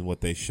that's then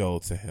what they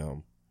showed to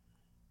him.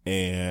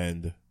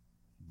 And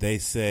they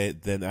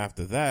said then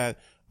after that,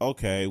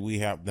 okay,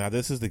 now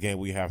this is the game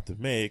we have to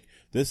make.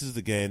 This is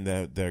the game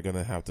that they're going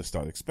to have to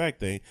start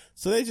expecting.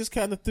 So they just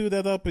kind of threw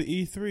that up at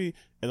E3,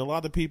 and a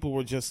lot of people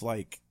were just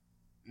like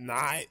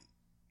not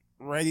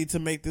ready to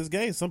make this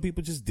game. Some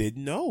people just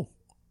didn't know.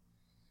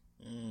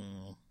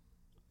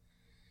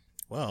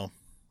 Well,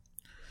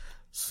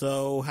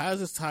 so how does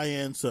this tie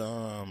into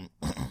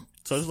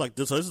so this is like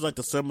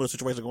the similar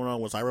situation going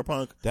on with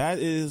Cyberpunk? That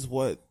is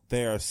what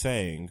they are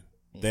saying.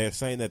 They're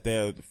saying that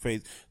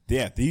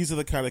these are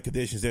the kind of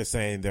conditions they're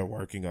saying they're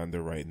working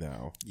under right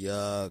now.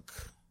 Yuck.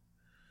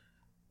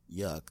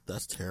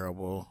 That's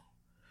terrible.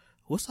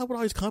 What's up with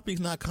all these companies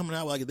not coming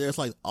out? Like, there's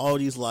like all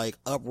these like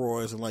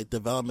uproars and like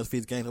developments for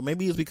these games. Or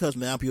maybe it's because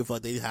now people feel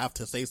like they have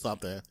to say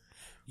something.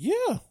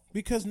 Yeah,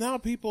 because now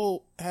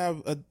people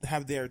have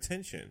their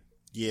attention.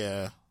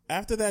 Yeah.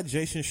 After that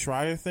Jason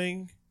Schreier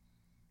thing,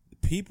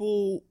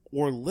 people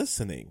were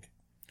listening.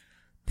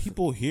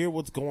 People hear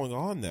what's going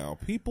on now.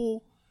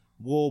 People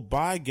will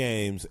buy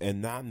games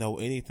and not know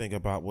anything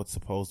about what's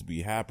supposed to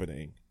be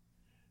happening.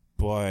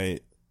 But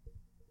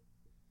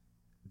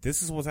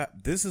this is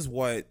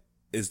what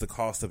is the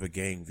cost of a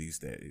game these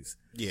days.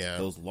 Yeah.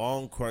 Those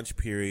long crunch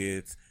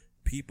periods,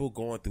 people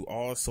going through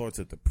all sorts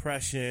of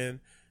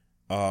depression,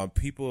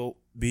 people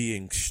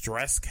being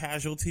stress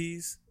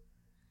casualties,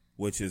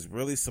 which is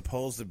really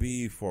supposed to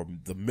be for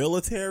the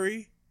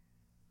military,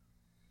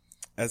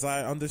 as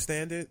I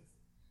understand it.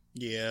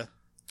 Yeah.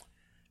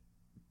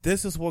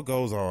 This is what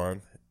goes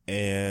on,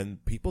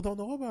 and people don't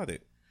know about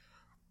it.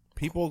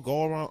 People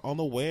go around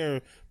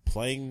unaware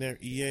playing their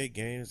EA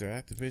games, their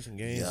Activision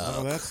games, and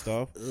all that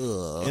stuff.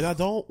 Ugh. And I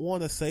don't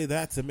want to say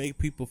that to make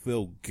people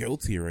feel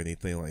guilty or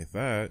anything like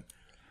that.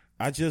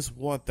 I just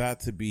want that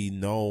to be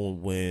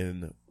known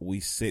when we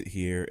sit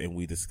here and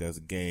we discuss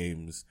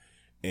games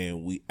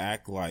and we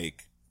act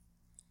like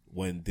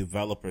when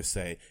developers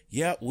say,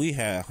 yeah, we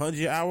had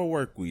 100-hour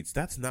work weeks.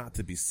 That's not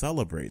to be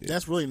celebrated.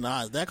 That's really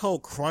not. That whole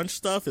crunch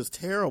stuff is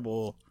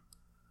terrible.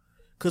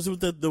 Because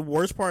the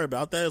worst part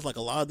about that is like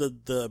a lot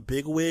of the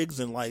big wigs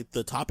and like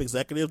the top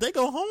executives, they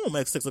go home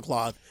at 6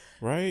 o'clock.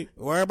 Right.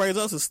 Where everybody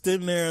else is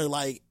sitting there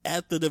like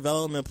at the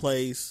development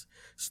place,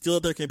 still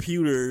at their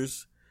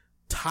computers,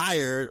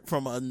 tired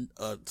from a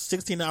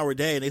 16-hour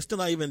day, and they're still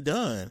not even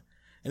done.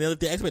 And then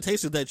the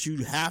expectation is that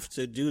you have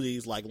to do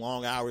these like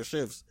long hour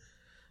shifts.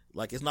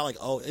 Like, it's not like,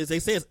 they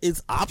say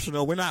it's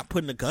optional. We're not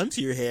putting a gun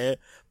to your head.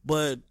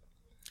 But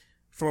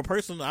from a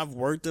person, I've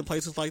worked in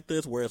places like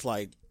this where it's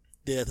like,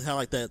 they have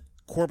like that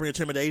corporate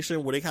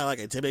intimidation where they kind of like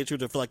intimidate you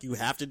to feel like you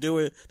have to do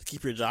it to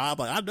keep your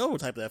job. Like, I know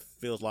what type that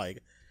feels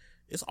like.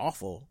 It's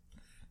awful.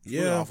 It's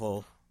really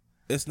awful.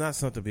 It's not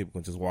something people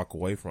can just walk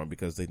away from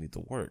because they need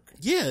to work.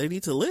 Yeah, they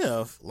need to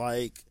live.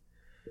 Like,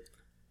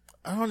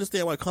 I don't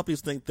understand why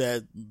companies think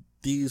that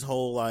these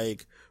whole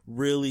like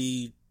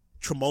really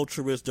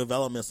tumultuous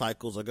development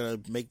cycles are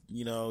going to make,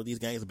 these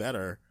games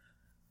better.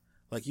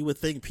 Like, you would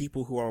think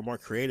people who are more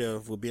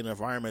creative would be in an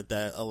environment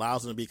that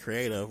allows them to be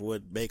creative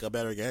would make a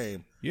better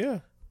game. Yeah.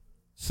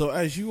 So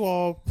as you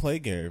all play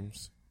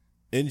games,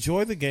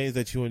 enjoy the games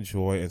that you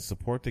enjoy and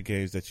support the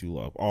games that you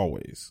love,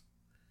 always.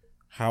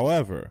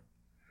 However,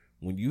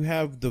 when you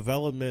have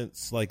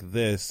developments like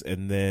this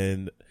and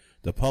then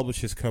the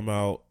publishers come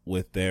out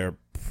with their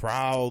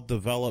proud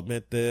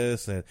development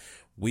this and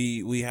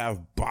we have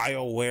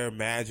BioWare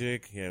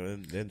magic,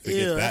 and then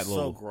forget that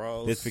so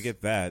gross. Let's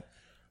forget that.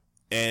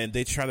 And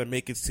they try to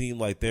make it seem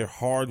like they're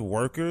hard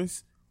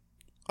workers.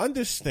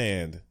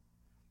 Understand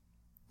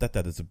that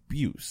is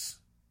abuse.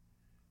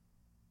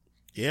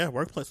 Yeah,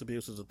 workplace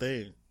abuse is a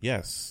thing.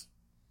 Yes.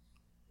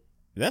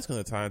 And that's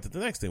going to tie into the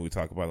next thing we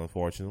talk about,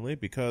 unfortunately,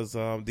 because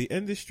the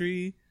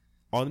industry,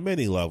 on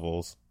many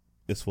levels,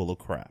 is full of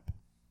crap.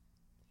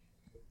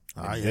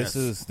 Yes.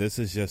 This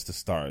is just the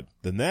start.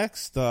 The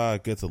next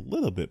gets a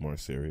little bit more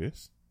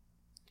serious.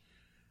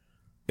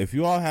 If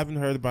you all haven't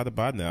heard about it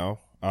by now,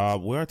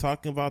 we're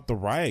talking about the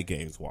Riot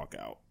Games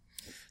walkout.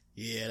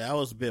 Yeah, that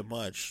was a bit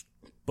much,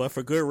 but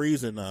for good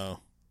reason, though.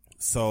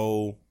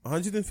 So,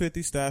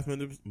 150 staff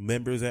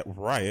members at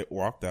Riot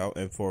walked out,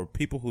 and for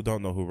people who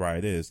don't know who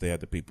Riot is, they are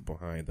the people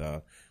behind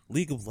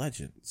League of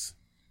Legends.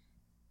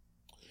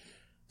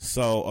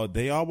 So,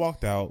 they all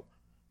walked out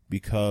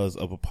because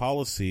of a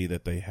policy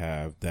that they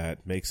have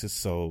that makes it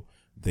so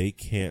they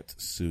can't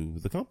sue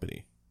the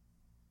company.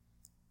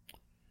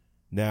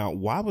 Now,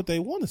 why would they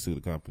want to sue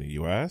the company,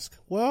 you ask?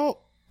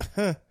 Well,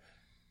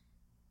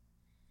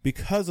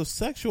 because of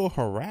sexual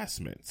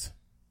harassment.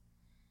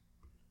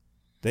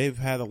 They've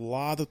had a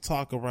lot of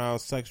talk around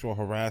sexual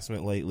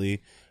harassment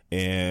lately,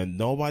 and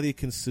nobody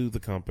can sue the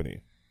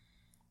company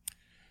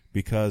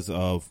because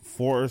of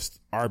forced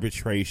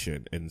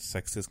arbitration in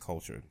sexist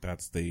culture.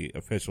 That's the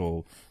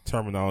official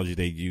terminology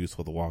they use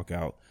for the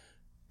walkout.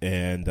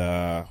 And,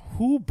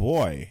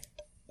 boy.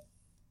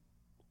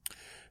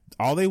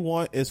 All they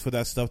want is for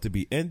that stuff to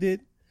be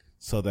ended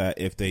so that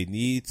if they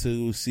need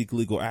to seek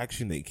legal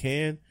action, they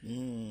can.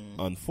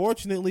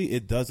 Unfortunately,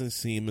 it doesn't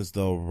seem as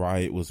though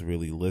Riot was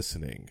really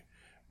listening.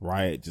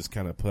 Riot just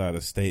kind of put out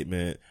a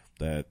statement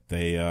that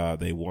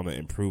they want to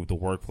improve the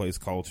workplace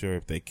culture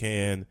if they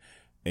can,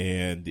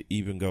 and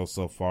even go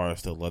so far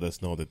as to let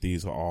us know that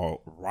these are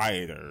all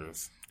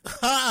rioters.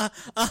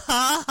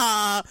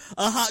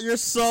 You're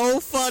so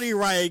funny,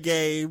 Riot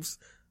Games.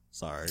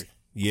 Sorry.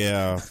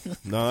 Yeah,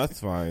 no,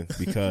 that's fine,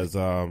 because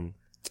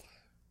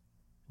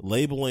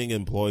labeling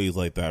employees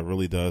like that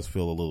really does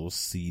feel a little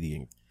seedy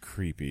and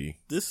creepy.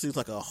 This seems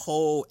like a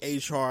whole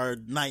HR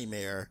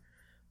nightmare,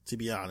 to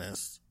be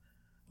honest.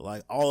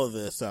 Like, all of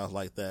this sounds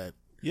like that.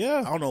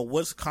 Yeah. I don't know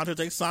what's contract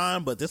they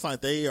signed, but it's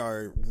like they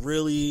are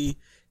really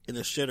in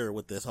the shitter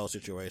with this whole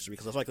situation,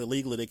 because it's like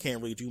legally they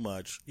can't really do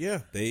much. Yeah,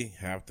 they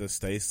have to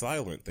stay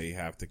silent. They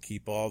have to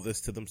keep all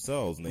this to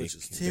themselves. And Which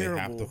is terrible.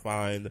 They have to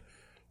find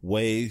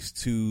ways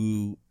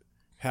to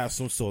have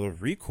some sort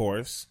of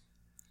recourse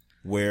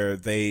where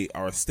they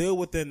are still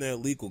within their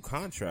legal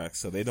contracts,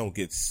 so they don't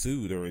get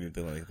sued or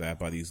anything like that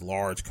by these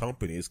large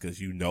companies, because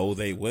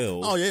they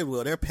will. Oh, they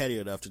will. They're petty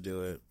enough to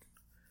do it.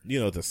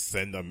 To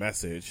send a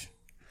message.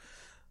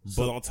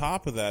 But on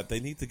top of that, they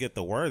need to get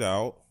the word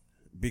out,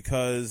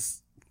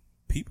 because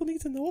people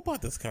need to know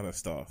about this kind of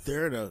stuff.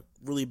 They're in a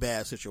really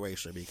bad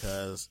situation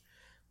because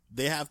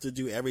they have to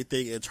do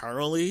everything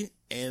internally.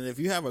 And if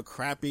you have a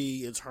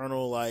crappy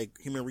internal, like,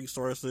 human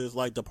resources,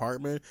 like,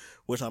 department,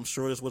 which I'm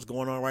sure is what's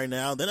going on right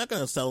now, they're not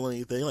going to sell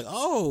anything. Like,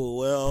 oh,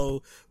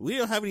 well, we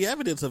don't have any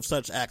evidence of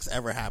such acts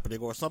ever happening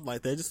or something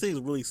like that. It just seems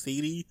really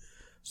seedy.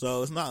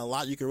 So it's not a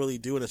lot you can really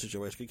do in a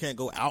situation. You can't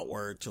go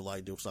outward to,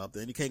 like, do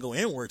something. You can't go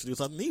inward to do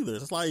something either.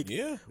 It's like,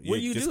 what do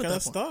you just do? kind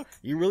of stuck.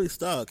 You're really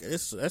stuck.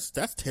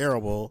 That's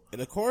terrible. And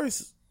of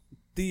course,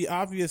 the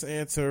obvious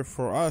answer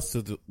for us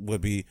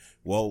would be,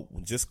 well,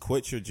 just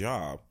quit your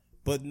job.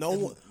 But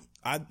no,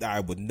 I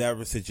would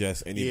never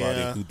suggest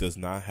anybody who does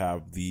not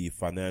have the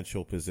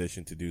financial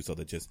position to do so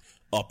to just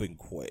up and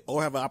quit.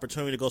 Or have an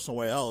opportunity to go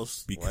somewhere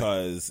else.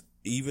 Because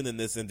even in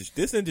this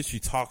industry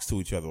talks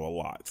to each other a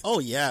lot. Oh,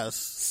 yes.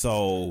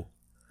 So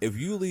if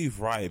you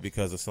leave Riot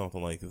because of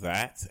something like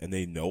that and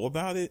they know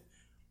about it,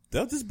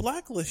 they'll just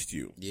blacklist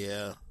you.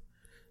 Yeah.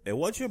 And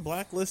once you're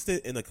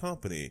blacklisted in a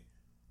company,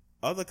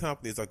 other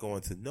companies are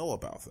going to know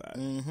about that.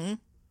 Mm-hmm.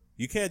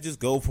 You can't just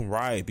go from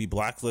Riot, be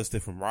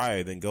blacklisted from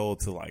Riot, and go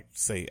to, like,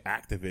 say,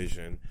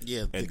 Activision,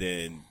 and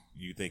then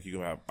you think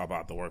you're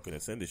about to work in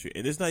this industry.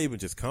 And it's not even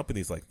just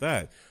companies like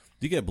that.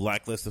 You get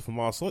blacklisted from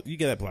all sorts. You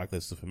get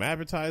blacklisted from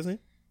advertising.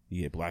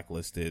 You get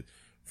blacklisted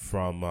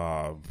from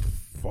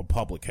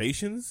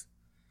publications.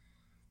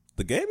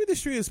 The game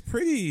industry is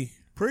pretty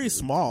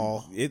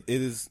small.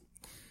 It's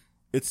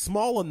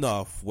small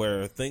enough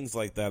where things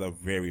like that are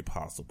very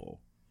possible.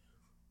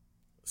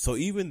 So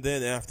even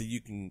then, after you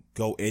can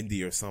go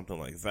indie or something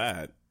like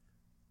that,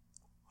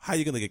 how are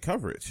you going to get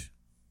coverage?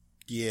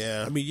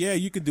 Yeah. I mean,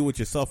 you can do it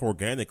yourself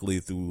organically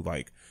through,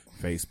 like,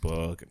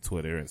 Facebook and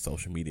Twitter and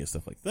social media and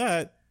stuff like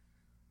that.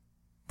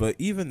 But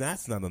even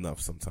that's not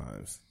enough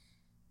sometimes.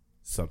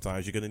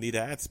 Sometimes you're going to need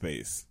ad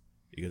space.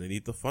 You're going to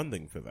need the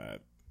funding for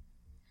that.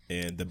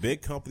 And the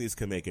big companies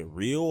can make it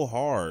real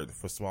hard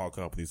for small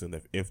companies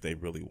if they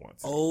really want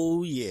to.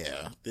 Oh,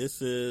 yeah.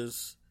 This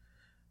is...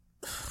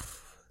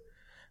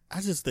 I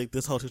just think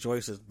this whole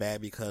situation is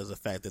bad because of the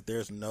fact that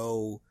there's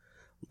no...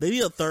 They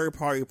need a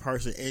third-party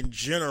person in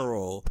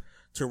general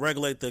to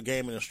regulate the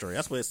game industry.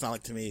 That's what it sounds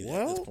like to me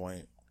at this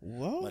point.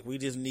 Well, like, we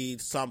just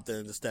need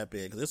something to step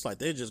in, because it's like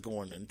they're just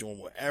going and doing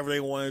whatever they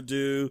want to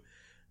do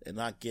and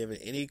not giving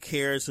any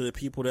care to the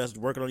people that's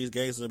working on these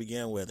games to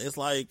begin with. It's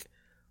like,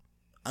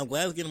 I'm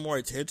glad it's getting more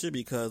attention,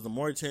 because the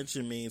more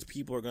attention means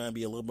people are going to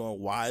be a little more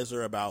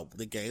wiser about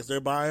the games they're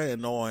buying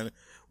and knowing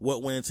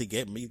what went into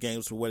getting these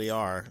games for where they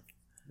are.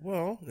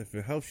 Well, if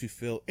it helps you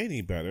feel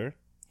any better,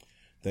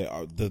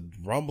 the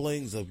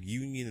rumblings of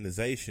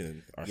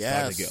unionization are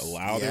starting to get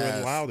louder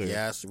and louder.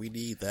 Yes, we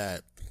need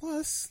that.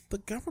 Plus, the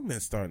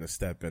government's starting to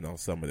step in on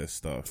some of this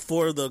stuff.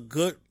 For the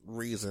good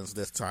reasons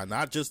this time,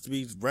 not just to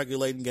be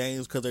regulating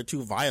games because they're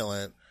too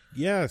violent.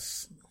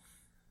 Yes.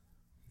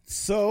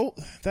 So,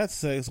 that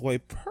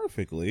segues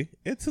perfectly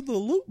into the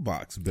loot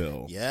box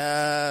bill.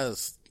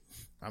 Yes.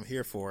 I'm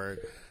here for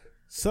it.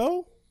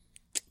 So,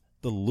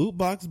 the loot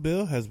box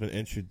bill has been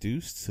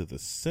introduced to the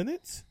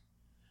Senate,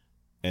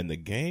 and the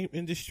game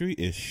industry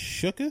is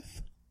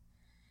shooketh.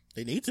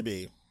 They need to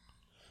be.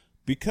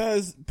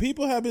 Because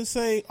people have been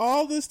saying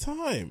all this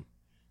time,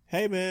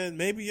 hey man,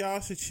 maybe y'all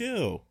should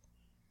chill.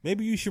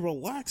 Maybe you should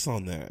relax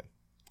on that.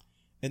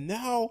 And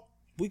now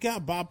we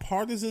got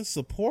bipartisan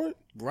support.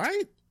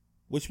 Right?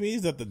 which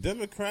means that the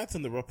Democrats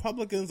and the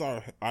Republicans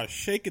are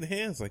shaking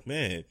hands like,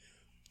 man,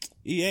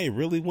 EA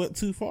really went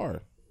too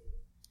far.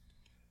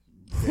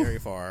 Very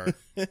far.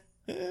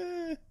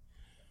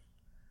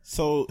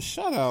 So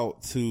shout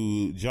out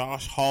to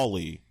Josh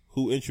Hawley,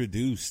 who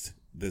introduced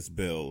this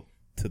bill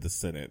to the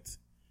Senate.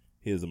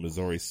 He is a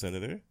Missouri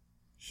senator.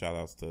 Shout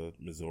outs to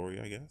Missouri,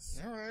 I guess.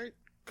 All right.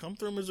 Come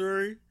through,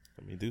 Missouri.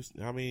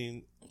 I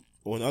mean,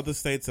 when other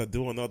states are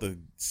doing other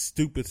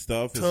stupid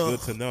stuff, it's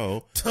good to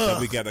know that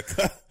we got to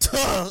cut.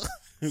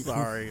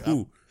 Sorry.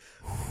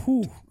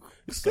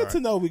 It's good to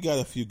know we got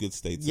a few good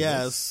states.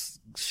 Yes.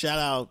 Shout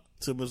out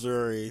to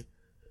Missouri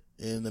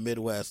in the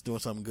Midwest doing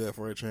something good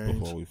for a change.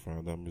 Before we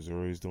found out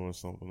Missouri's doing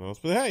something else.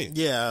 But hey.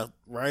 Yeah,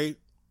 right?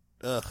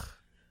 Ugh.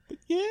 But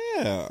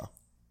yeah.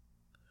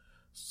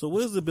 So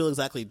what does the bill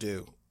exactly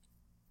do?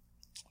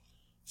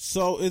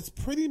 So it's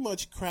pretty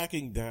much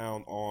cracking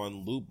down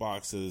on loot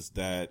boxes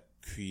that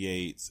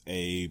creates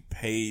a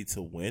pay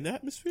to win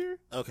atmosphere.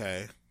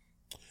 Okay.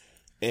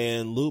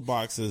 And loot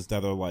boxes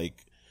that are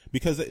like,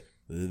 because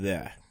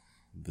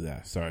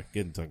sorry,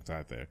 getting tongue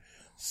tied there.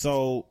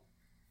 So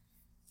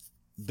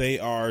they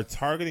are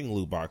targeting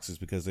loot boxes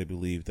because they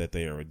believe that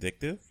they are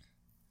addictive,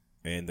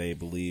 and they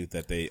believe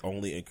that they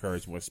only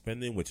encourage more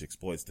spending, which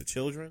exploits the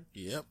children.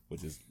 Yep.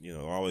 Which is,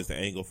 always the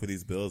angle for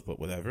these bills, but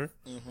whatever.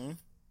 Mm-hmm.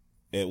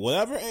 And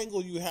whatever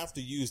angle you have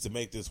to use to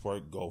make this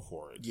work, go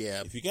for it.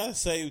 Yeah. If you gotta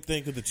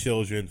think of the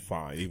children,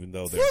 fine. Even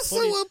though there's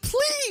someone,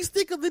 please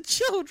think of the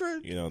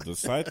children.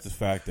 Despite the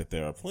fact that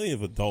there are plenty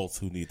of adults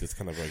who need this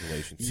kind of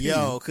regulation too.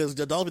 Yo, because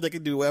the adults, they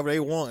can do whatever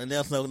they want, and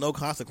there's no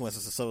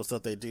consequences to some of the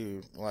stuff they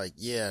do. Like,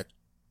 yeah,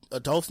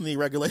 adults need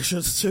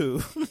regulations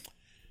too.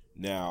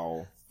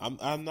 Now,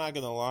 I'm not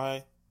gonna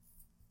lie.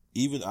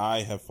 Even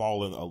I have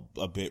fallen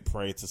a bit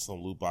prey to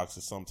some loot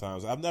boxes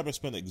sometimes. I've never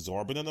spent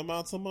exorbitant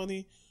amounts of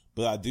money.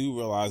 But I do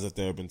realize that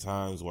there have been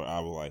times where I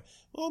was like,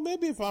 well,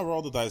 maybe if I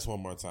roll the dice one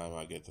more time,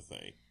 I'll get the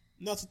thing.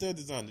 And that's what they're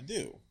designed to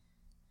do.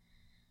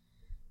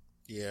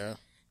 Yeah.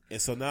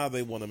 And so now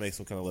they want to make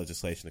some kind of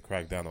legislation to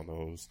crack down on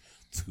those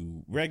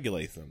to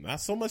regulate them. Not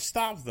so much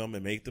stop them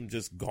and make them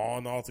just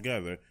gone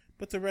altogether,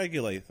 but to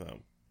regulate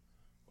them.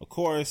 Of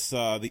course,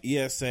 the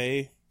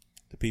ESA,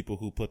 the people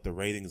who put the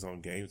ratings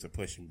on games, are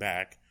pushing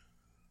back,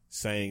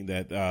 saying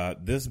that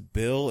this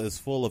bill is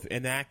full of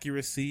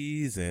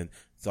inaccuracies and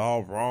it's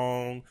all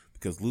wrong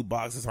because loot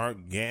boxes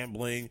aren't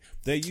gambling.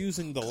 They're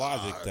using the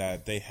logic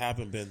that they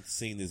haven't been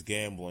seen as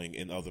gambling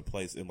in other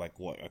places, in like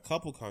a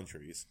couple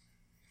countries,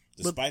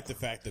 despite the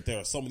fact that there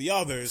are so many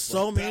others.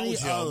 So like many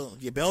others.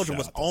 Yeah, Belgium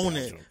was on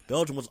it.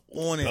 Belgium was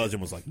on it. Belgium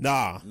was like,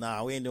 nah,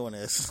 we ain't doing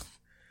this.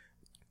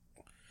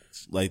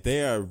 Like,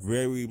 they are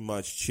very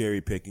much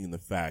cherry picking the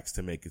facts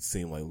to make it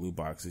seem like loot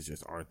boxes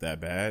just aren't that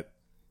bad.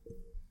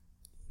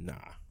 Nah.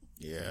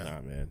 Yeah.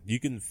 Nah, man. You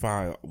can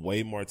find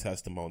way more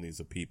testimonies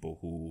of people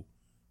who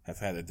have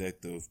had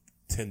addictive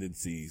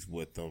tendencies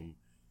with them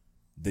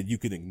that you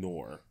can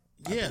ignore,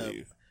 I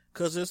believe.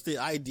 Because it's the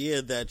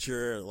idea that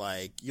you're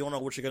like, you don't know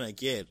what you're going to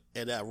get.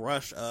 And that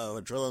rush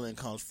of adrenaline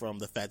comes from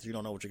the fact that you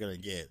don't know what you're going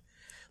to get.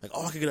 Like,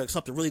 oh, I could get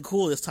something really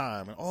cool this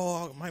time. And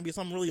oh, it might be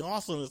something really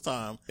awesome this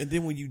time. And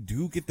then when you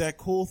do get that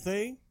cool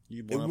thing,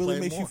 it really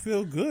makes you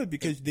feel good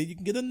because then you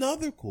can get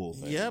another cool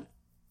thing. Yep.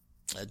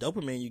 That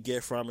dopamine you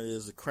get from it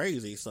is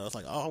crazy. So it's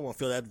like, oh, I want to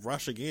feel that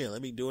rush again.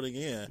 Let me do it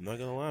again. I'm not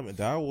going to lie, man.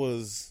 That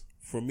was,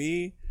 for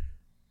me,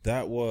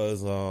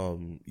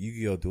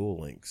 Yu-Gi-Oh!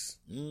 Duel Links.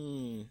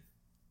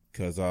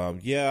 Because,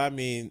 I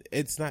mean,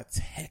 it's not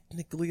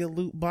technically a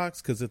loot box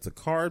because it's a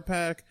card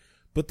pack,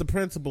 but the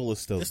principle is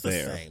still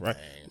there, the same right?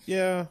 thing.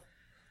 Yeah.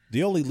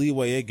 The only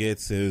leeway it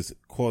gets is,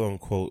 quote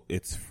unquote,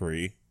 it's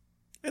free.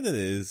 And it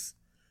is.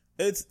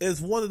 It's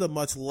one of the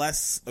much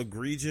less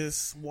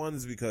egregious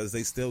ones because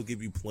they still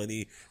give you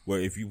plenty where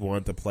if you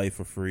want to play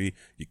for free,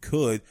 you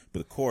could,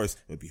 but of course,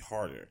 it would be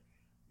harder.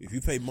 If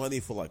you pay money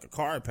for like a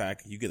card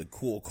pack, you get a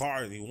cool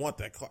card and you want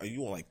that card,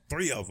 you want like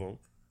 3 of them,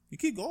 you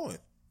keep going.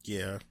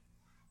 Yeah.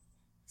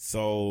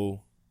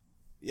 So,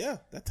 yeah,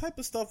 that type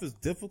of stuff is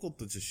difficult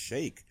to just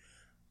shake.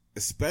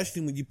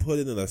 Especially when you put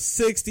it in a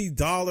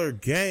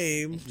 $60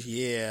 game.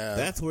 Yeah.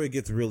 That's where it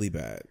gets really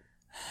bad.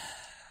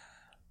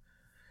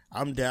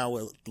 I'm down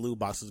with loot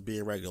boxes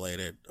being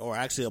regulated, or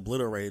actually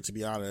obliterated, to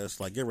be honest.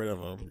 Like, get rid of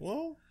them.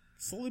 Well,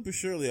 slowly but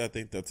surely, I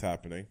think that's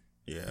happening.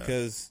 Yeah.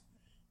 Because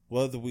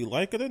whether we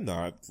like it or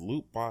not,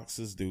 loot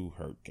boxes do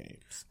hurt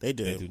games. They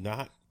do. They do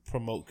not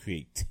promote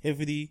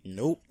creativity.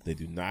 Nope. They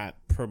do not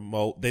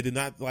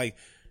like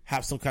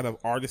have some kind of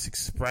artist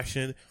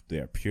expression. They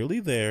are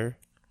purely there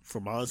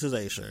for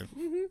monetization.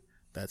 Mm-hmm.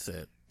 That's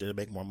it. Did it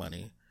make more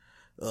money?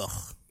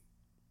 Ugh.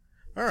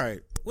 All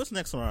right. What's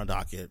next on our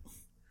docket?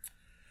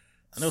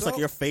 I know it's like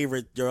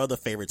your other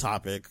favorite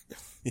topic.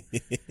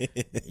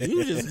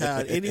 You just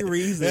had any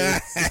reason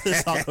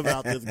to talk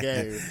about this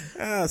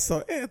game.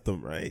 So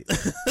Anthem, right?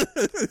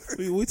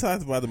 we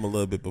talked about them a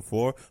little bit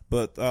before,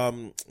 but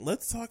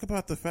let's talk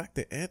about the fact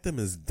that Anthem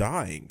is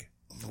dying.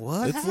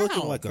 What? It's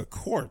looking like a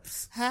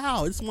corpse.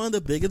 How? It's one of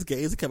the biggest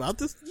games that came out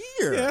this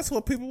year. Yeah, that's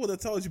what people would have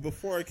told you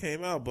before it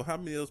came out, but how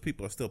many of those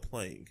people are still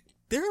playing?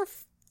 there are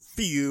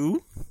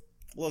few.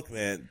 Look,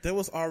 man, there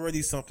was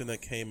already something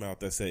that came out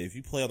that said if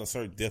you play on a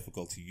certain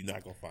difficulty, you're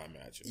not gonna find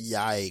matches.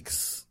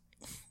 Yikes.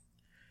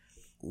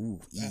 Ooh,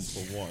 that's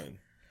for one.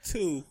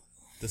 Two,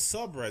 the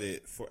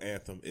subreddit for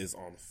Anthem is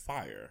on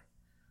fire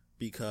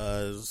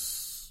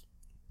because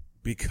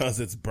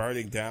it's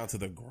burning down to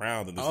the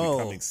ground and it's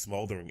becoming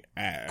smoldering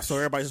ash. So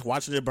everybody's just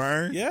watching it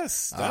burn?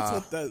 Yes, that's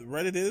what that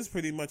Reddit is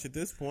pretty much at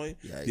this point.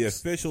 Yikes. The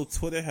official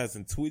Twitter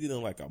hasn't tweeted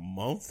in like a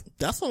month.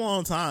 That's a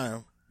long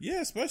time.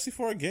 Yeah, especially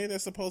for a game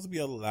that's supposed to be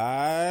a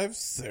live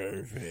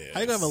service. How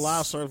you gonna have a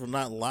live service and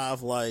not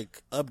live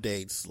like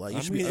updates? Like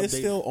you should be updating. It's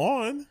still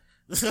on.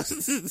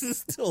 It's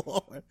still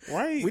on.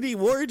 Right. We need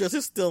Warrior Dust.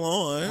 It's still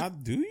on.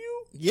 Do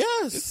you?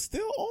 Yes. It's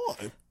still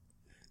on.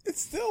 It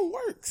still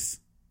works.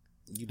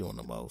 You doing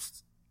the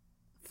most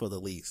for the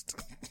least.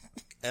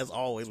 As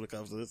always when it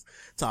comes to this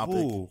topic.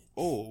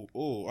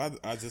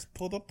 I just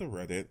pulled up the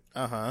Reddit.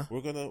 We're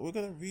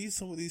gonna read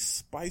some of these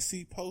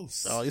spicy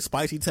posts. Oh, these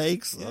spicy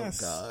takes?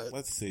 Yes. Oh God.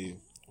 Let's see.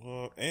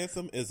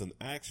 Anthem is an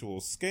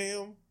actual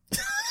scam.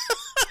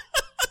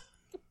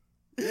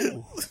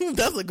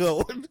 That's a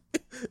good one.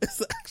 It's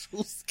an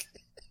actual scam.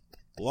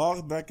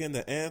 Logged back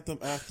into Anthem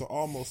after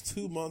almost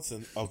 2 months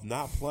of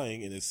not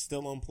playing and is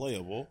still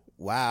unplayable.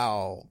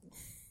 Wow.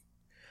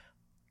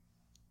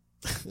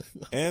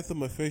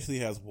 Anthem officially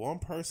has one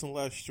person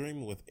left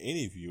streaming with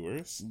any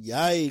viewers.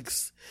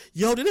 Yikes.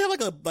 Yo, did they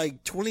have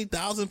like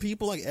 20,000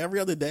 people like every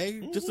other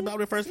day just about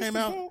when it first came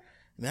out?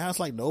 Now it's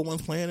like no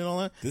one's playing it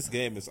on it. This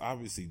game is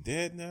obviously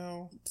dead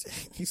now.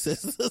 He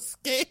says it's a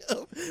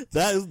scam.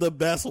 That is the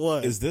best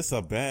one. Is this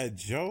a bad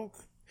joke?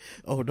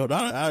 Oh, no,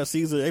 not an out of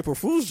season April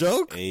Fool's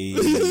joke. Hey.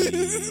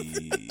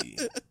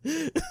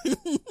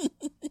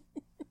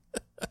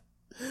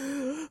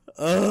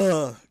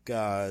 Oh,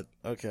 God.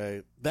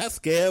 Okay. That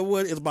scam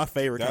one is my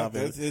favorite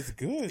comment. It's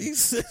good. He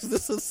says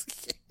this is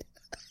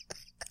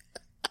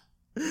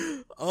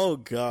scam. Oh,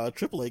 God.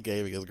 AAA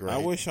gaming is great. I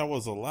wish I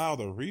was allowed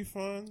a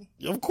refund.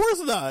 Of course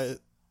not.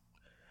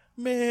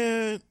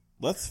 Man.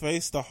 Let's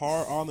face the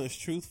hard,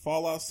 honest truth.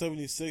 Fallout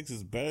 76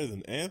 is better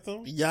than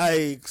Anthem.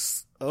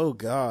 Yikes. Oh,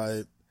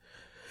 God.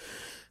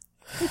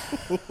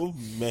 Oh,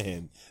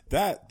 man.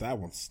 That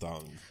one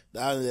stung.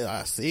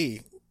 I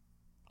see.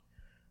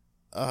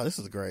 Oh, this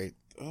is great.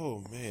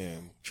 Oh,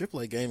 man.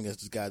 AAA gaming has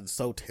just gotten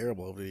so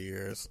terrible over the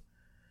years.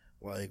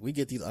 Like, we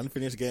get these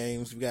unfinished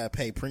games. We gotta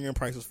pay premium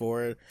prices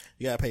for it.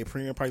 You gotta pay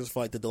premium prices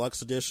for like the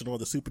deluxe edition or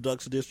the super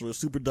deluxe edition or the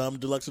super dumb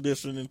deluxe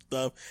edition and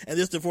stuff. And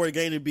just for the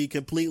game to be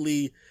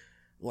completely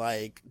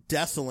like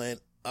desolate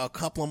a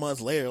couple of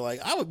months later. Like,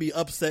 I would be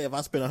upset if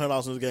I spent $100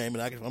 on this game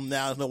and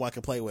now there's no one I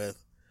can play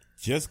with.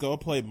 Just go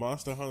play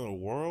Monster Hunter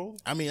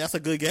World. I mean, that's a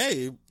good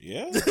game.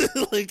 Yeah.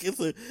 Like,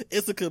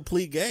 it's a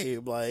complete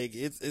game. Like,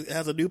 it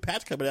has a new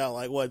patch coming out,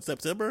 like, what,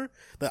 September?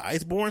 The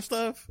Iceborne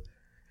stuff?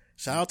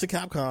 Shout out to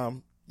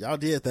Capcom. Y'all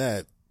did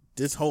that.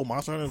 This whole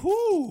Monster Hunter.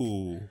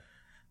 Ooh.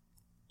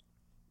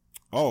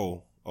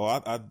 Oh,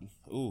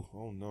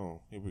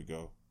 no. Here we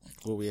go.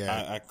 Where we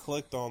at? I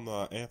clicked on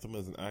Anthem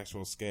as an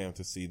actual scam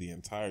to see the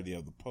entirety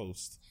of the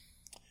post.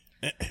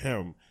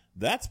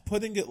 That's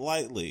putting it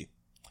lightly.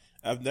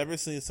 I've never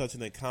seen such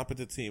an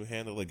incompetent team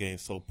handle a game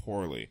so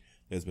poorly.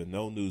 There's been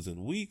no news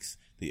in weeks.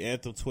 The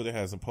Anthem Twitter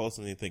hasn't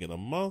posted anything in a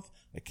month.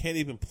 I can't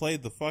even play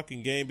the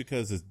fucking game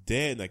because it's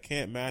dead and I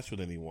can't match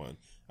with anyone.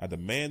 I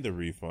demand a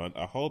refund.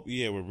 I hope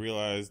EA will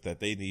realize that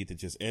they need to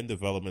just end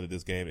development of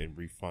this game and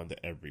refund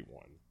to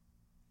everyone.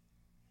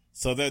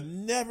 So they're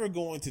never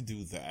going to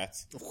do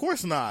that. Of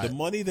course not. The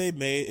money they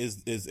made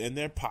is in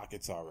their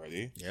pockets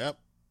already. Yep.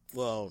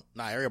 Well,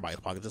 not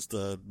everybody's pocket, just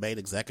the main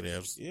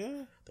executives.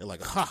 Yeah. They're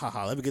like, ha ha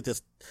ha, let me get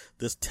this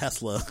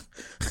Tesla.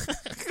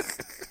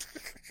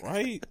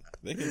 Right?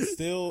 They can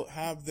still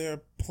have their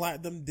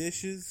platinum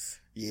dishes.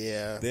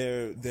 Yeah.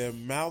 Their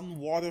mountain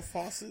water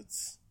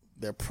faucets.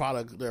 Their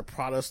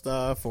Prada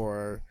stuff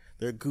or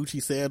their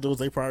Gucci sandals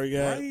they probably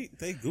got. Right?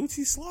 They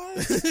Gucci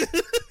slides.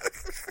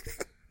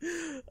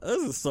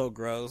 This is so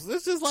gross.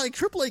 It's just like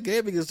AAA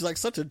gaming is like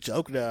such a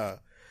joke now.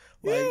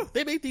 Like,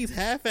 they make these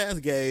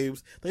half-ass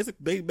games.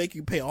 They make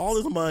you pay all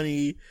this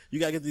money. You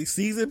gotta get these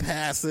season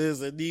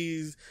passes and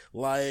these,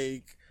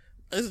 like,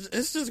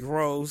 it's just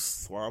gross.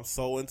 That's why I'm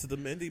so into the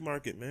indie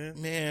market,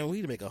 man. Man, we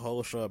need to make a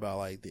whole show about,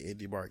 like, the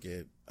indie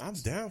market. I'm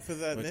down for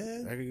that,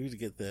 man. I need to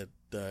get that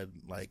done,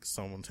 like,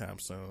 sometime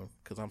soon.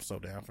 Cause I'm so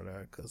down for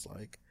that. Cause,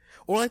 like,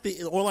 or like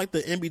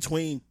the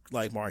in-between,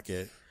 like,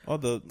 market. Oh,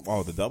 the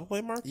double play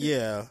market?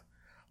 Yeah.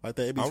 Like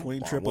the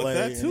in-between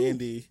AAA and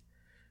indie.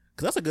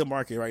 Cause that's a good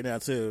market right now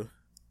too.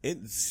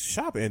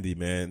 Shop indie,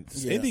 man.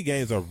 Yeah. Indie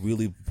games are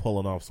really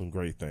pulling off some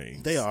great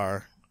things. They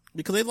are.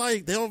 Because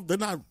they're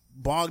not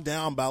bogged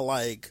down by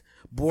like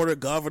board of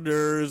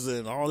governors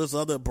and all this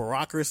other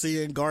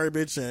bureaucracy and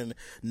garbage and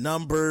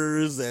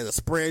numbers and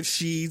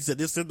spreadsheets and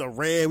this in the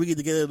red. We get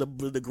to get it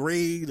in the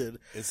green and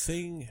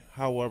seeing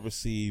how I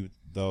received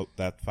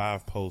that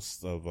 5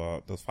 posts of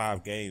those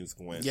 5 games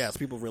went. Yes,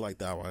 people really like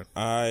that one.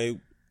 I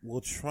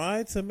will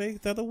try to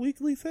make that a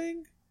weekly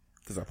thing.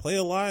 Because I play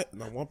a lot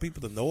and I want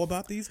people to know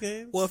about these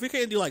games. Well, if you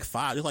can't do like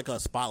 5, just like a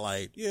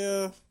spotlight.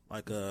 Yeah.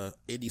 Like a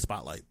indie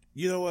spotlight.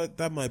 You know what?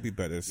 That might be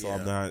better. So Yeah.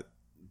 I'm not,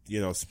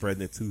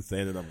 spreading it too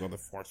thin and I'm going to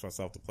force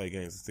myself to play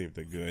games to see if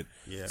they're good.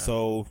 Yeah.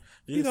 So,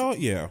 we'll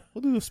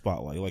do the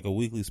spotlight, like a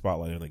weekly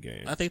spotlight on a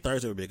game. I think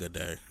Thursday would be a good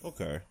day.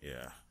 Okay.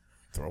 Yeah.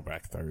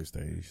 Throwback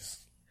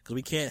Thursdays. Because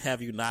we can't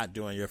have you not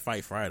doing your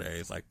Fight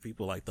Fridays. Like,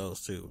 people like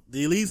those, too. At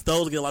least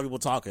those get a lot of people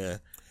talking.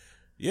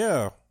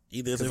 Yeah.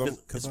 Either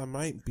Because I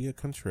might be a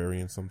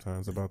contrarian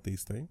sometimes about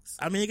these things.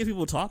 I mean, it gets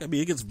people talking. I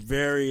mean, it gets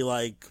very,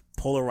 like,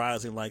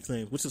 polarizing, like,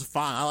 things, which is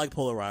fine. I like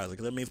polarizing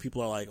because that means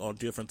people are, like, on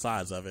different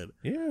sides of it.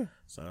 Yeah.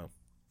 So,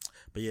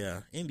 but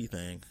yeah, indie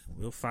thing.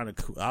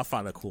 I'll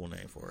find a cool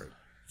name for it.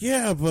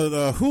 Yeah,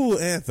 but who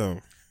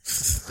Anthem?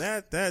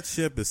 that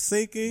ship is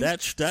sinking.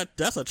 That's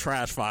a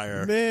trash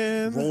fire.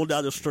 Man. Roll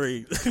down the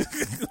street.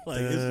 Like,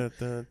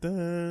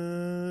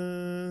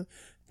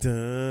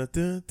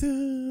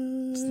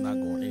 it's not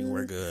going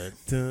anywhere good.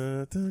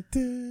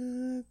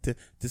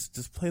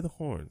 Just play the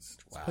horns.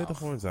 Just Wow. play the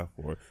horns out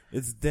for it.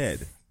 It's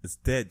dead. It's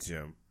dead,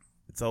 Jim.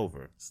 It's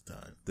over. It's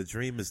done. The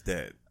dream is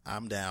dead.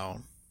 I'm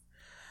down.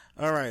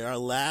 All right, our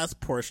last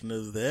portion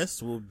of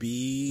this will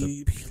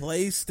be The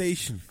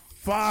PlayStation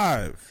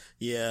 5.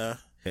 yeah.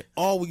 And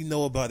all we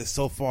know about it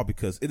so far,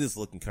 because it is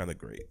looking kind of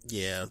great.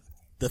 Yeah.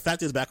 The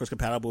fact it's backwards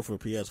compatible for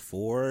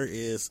PS4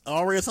 is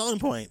already a selling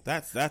point.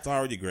 That's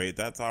already great.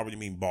 That's already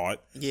mean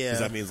bought. Yeah. Because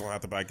that means I don't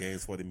have to buy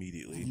games for it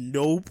immediately.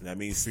 Nope. And that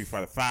means Street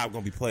Fighter 5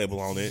 going to be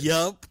playable on it.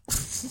 Yup.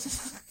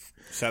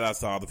 Shout out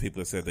to all the people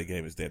that said their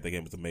game is dead. Their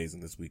game was amazing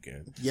this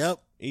weekend. Yep.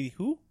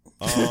 Anywho.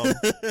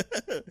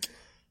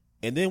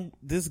 And then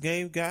this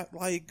game got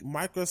like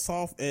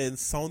Microsoft and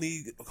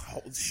Sony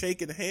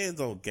shaking hands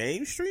on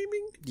game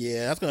streaming.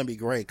 Yeah, that's going to be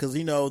great. Because,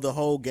 the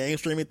whole game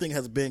streaming thing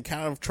has been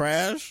kind of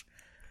trash.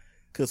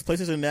 Because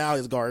PlayStation Now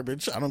is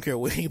garbage. I don't care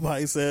what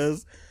anybody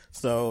says.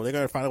 So they're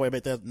going to find a way to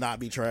make that not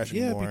be trash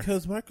anymore. Yeah,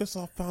 because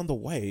Microsoft found a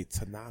way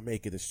to not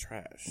make it as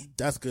trash.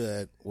 That's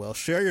good. Well,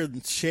 share.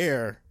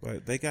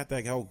 But they got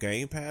that whole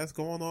Game Pass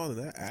going on, and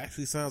that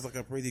actually sounds like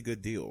a pretty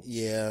good deal.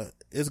 Yeah,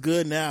 it's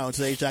good now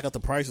until they jack up the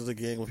prices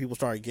again when people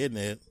start getting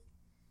it.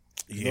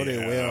 You know they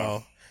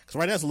will. Because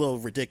right now it's a little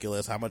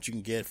ridiculous how much you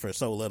can get for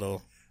so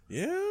little.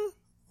 Yeah.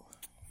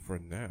 For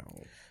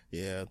now.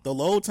 Yeah. The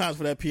load times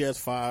for that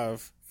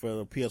PS5 for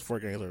the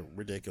PS4 games are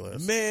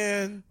ridiculous.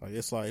 Man. Like,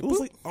 it's like, It was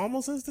like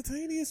almost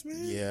instantaneous,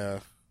 man. yeah.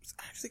 It's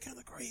actually kind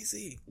of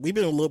crazy. We've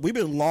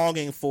been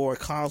longing for a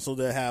console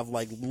to have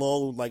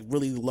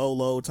really low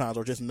load times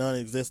or just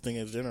non-existing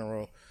in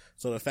general.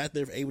 So the fact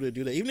they're able to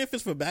do that, even if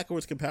it's for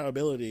backwards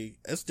compatibility,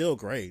 it's still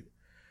great.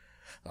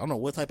 I don't know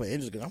what type of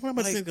engine it's going to be. I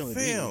wonder how much it's going to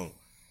be.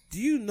 Do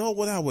you know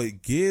what I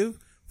would give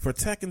for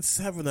Tekken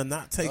 7 to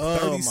not take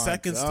 30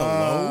 seconds to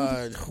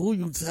load? Who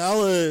you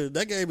telling?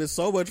 That game is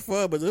so much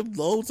fun, but them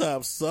load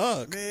times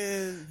suck.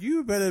 Man,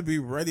 you better be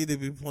ready to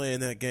be playing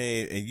that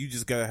game, and you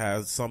just gotta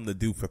have something to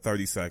do for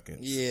 30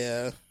 seconds.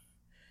 Yeah.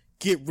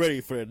 Get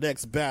ready for the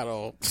next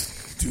battle.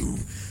 Dude.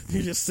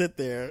 You just sit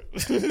there.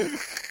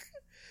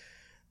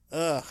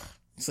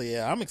 So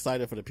yeah, I'm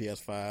excited for the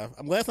PS5.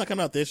 I'm glad it's not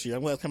coming out this year.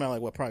 I'm glad it's coming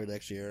out probably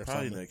next year.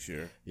 Probably next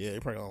year. Yeah, you're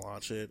probably gonna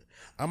launch it.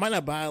 I might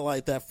not buy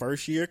it that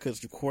first year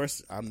because, of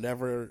course, I'm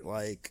never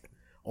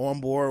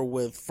on board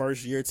with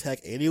first year tech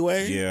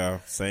anyway. Yeah,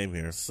 same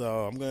here.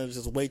 So I'm gonna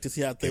just wait to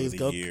see how things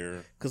go.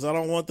 Because I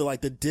don't want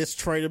the disc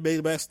tray to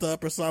be messed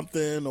up or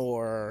something,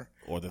 or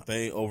the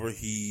thing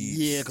overheats.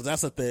 Yeah, because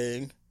that's a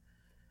thing.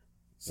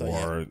 So,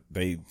 or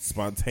they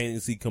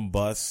spontaneously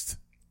combust.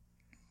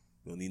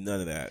 We don't need none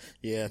of that.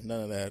 Yeah,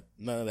 none of that.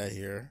 None of that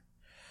here.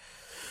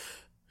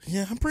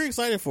 Yeah, I'm pretty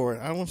excited for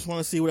it. I just want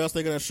to see what else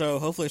they're going to show.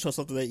 Hopefully they show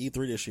something at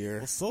E3 this year.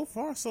 Well, so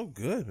far, so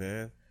good,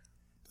 man.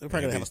 They're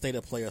probably going to have a state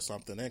of play or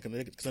something.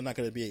 Because they're not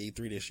going to be at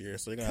E3 this year.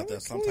 So they're going to have to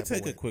have some type of Can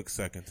we take a quick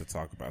second to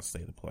talk about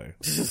state of play?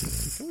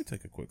 Can we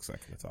take a quick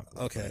second to talk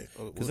about Okay.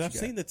 Because I've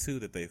seen the two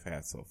that they've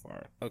had so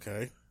far.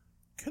 Okay.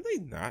 Can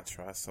they not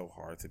try so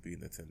hard to be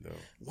Nintendo?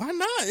 Why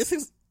not?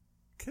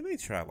 Can they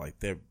try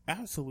their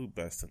absolute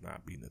best to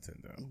not be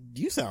Nintendo?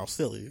 You sound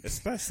silly.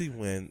 Especially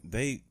when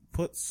they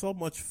put so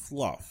much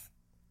fluff.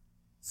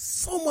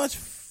 So much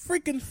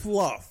freaking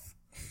fluff.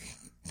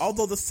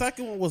 Although the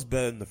second one was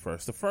better than the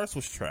first. The first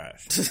was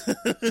trash.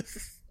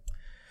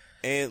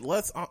 And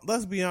let's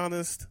be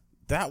honest,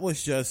 that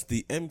was just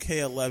the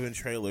MK11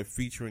 trailer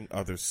featuring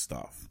other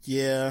stuff.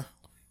 Yeah.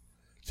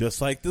 Just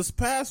like this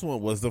past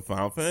one was the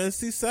Final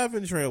Fantasy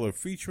VII trailer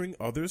featuring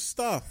other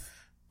stuff.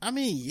 I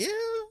mean, yeah.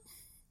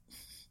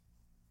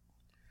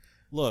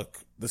 Look,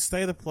 the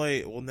state of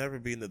play will never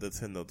be in the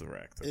Nintendo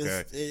Direct,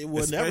 okay? It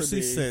will never be.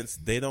 Especially since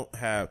they don't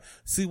have...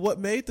 See, what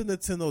made the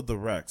Nintendo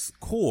Directs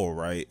cool,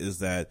 right, is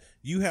that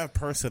you have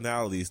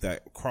personalities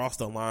that cross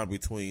the line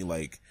between,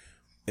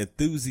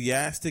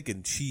 enthusiastic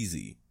and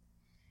cheesy.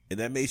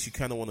 And that makes you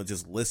kind of want to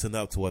just listen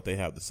up to what they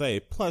have to say.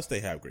 Plus, they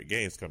have great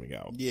games coming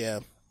out. Yeah.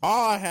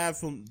 All I have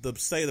from the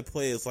state of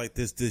play is,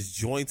 this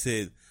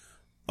disjointed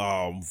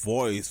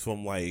voice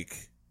from,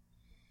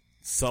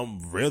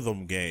 some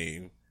rhythm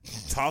game.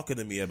 talking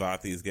to me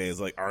about these games.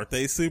 Like, aren't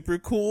they super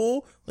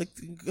cool? Like,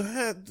 go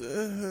ahead.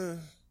 I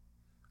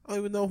don't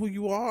even know who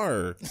you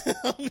are.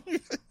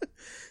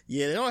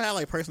 Yeah, they don't have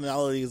like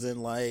personalities in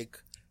like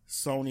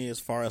Sony as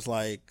far as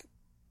like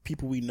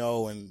people we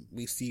know and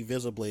we see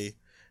visibly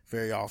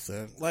very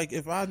often. Like,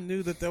 if I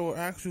knew that there were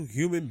actual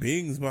human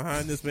beings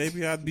behind this,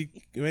 maybe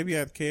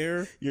I'd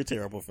care. You're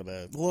terrible for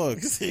that.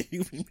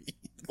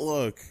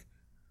 Look.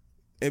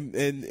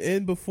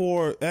 And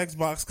before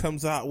Xbox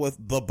comes out with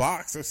the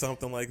box or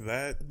something like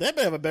that. They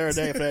better have a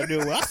better name for that new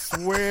one. I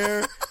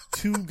swear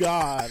to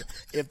God,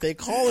 if they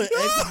call it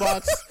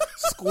Xbox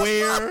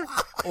Square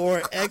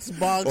or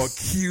Xbox or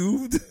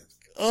Cubed,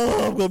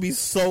 oh, I'm gonna be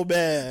so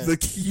mad. The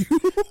Cube,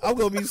 I'm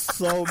gonna be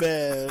so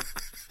mad.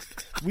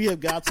 We have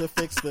got to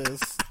fix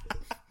this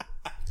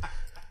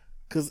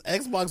because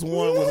Xbox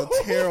One was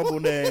a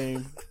terrible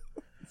name.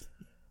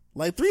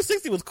 Like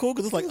 360 was cool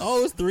because it's like,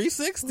 oh, it's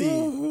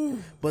 360.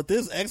 But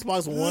this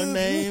Xbox One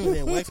name, and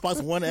then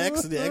Xbox One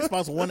X, and then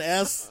Xbox One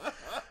S.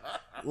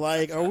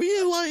 Like, are we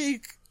in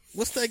like,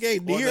 what's that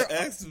game?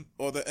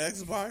 Or the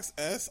Xbox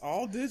S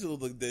All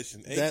Digital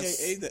Edition,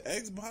 aka the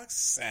Xbox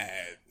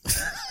Sad.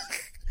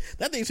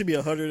 That thing should be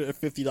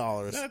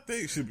 $150. That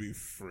thing should be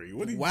free.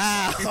 What are you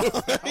wow.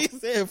 He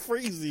said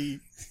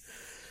freezy.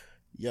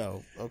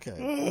 Yo,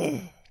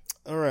 okay.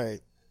 All right.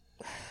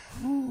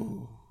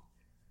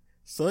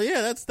 So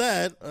yeah, that's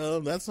that.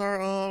 That's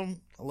our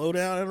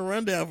lowdown and a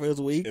rundown for this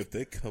week. If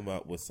they come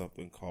out with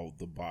something called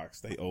the box,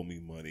 they owe me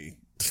money.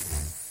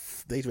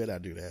 They may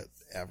not do that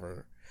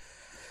ever.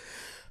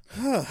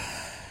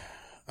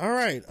 All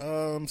right.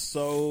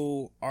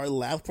 So our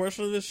last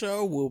portion of the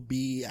show will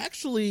be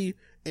actually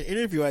an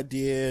interview I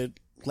did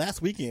last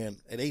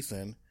weekend at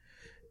ASIN.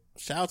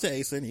 Shout out to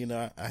ASIN. You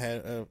know, I had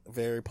a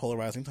very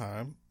polarizing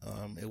time.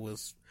 It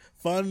was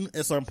fun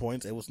at certain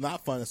points. It was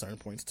not fun at certain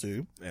points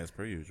too. As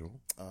per usual.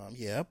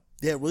 Yeah,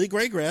 really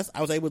great guests.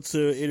 I was able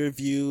to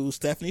interview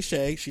Stephanie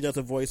Shea. She does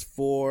a voice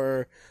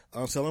for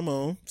Sailor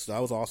Moon, so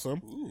that was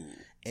awesome. Ooh.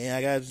 And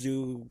I got to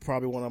do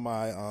probably one of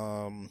my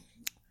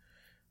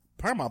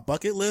part of my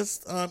bucket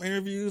list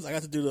interviews. I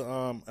got to do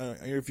the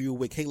interview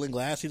with Caitlin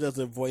Glass. She does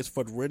the voice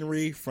for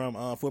Renri from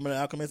Fullmetal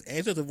Alchemist, and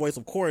she does the voice,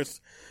 of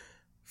course,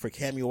 for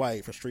Cammy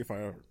White for Street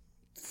Fighter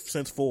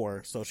since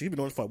 4. So she's been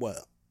doing it for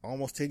what,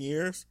 almost 10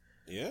 years.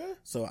 Yeah.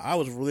 So I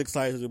was really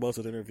excited to do most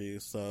of the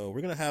interviews. So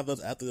we're going to have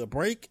those after the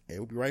break, and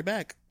we'll be right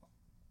back.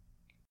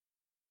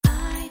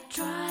 I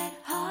tried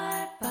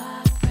hard,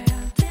 but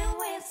failed to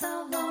wait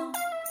so long.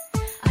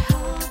 I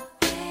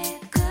hope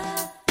it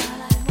could, but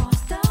I won't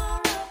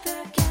start up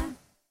again.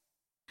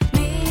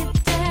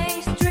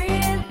 Midday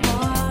street,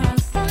 more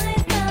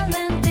outside,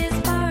 talent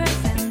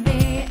disperse in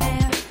the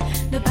air.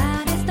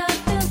 Nobody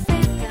stopped to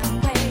sit and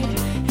wait.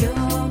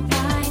 Your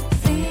light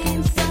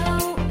seems so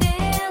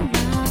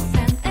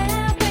innocent.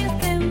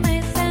 Everything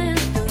made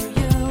sense to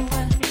you.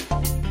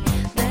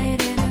 They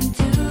didn't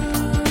do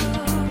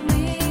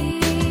me.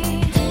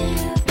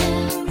 Deep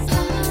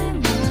inside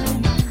my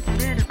mind,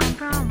 little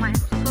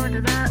compromise for the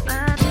love.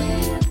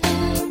 Deep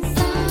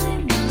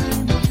inside my mind,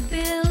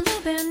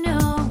 believe in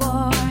your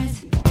words.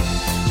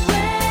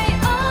 Way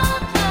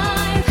of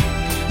life,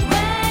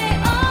 way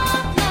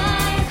of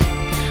life.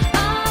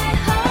 I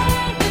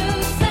heard you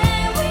say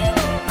we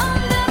were on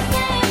the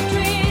same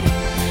street.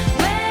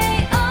 Way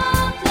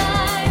of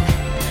life,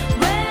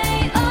 way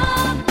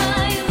of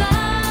my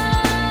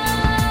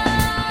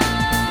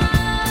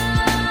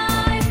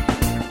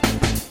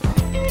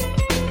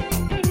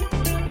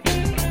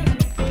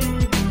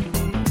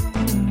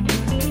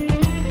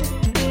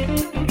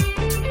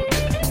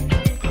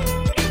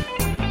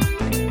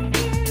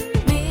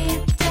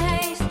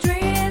Midday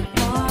street,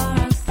 more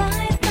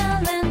outside,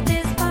 talent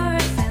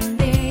disperse in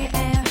the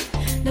air.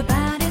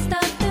 Nobody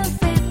stopped to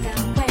sit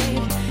and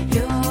wait.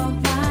 Your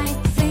light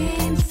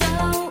seems so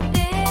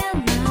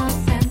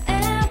innocent.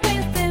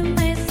 Everything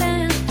made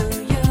sense to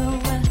you.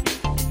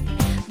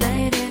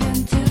 They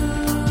didn't do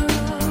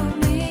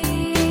me.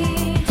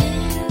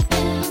 Deep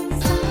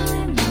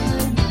inside my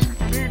mind,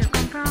 little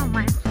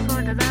compromise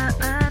for the love.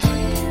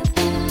 Deep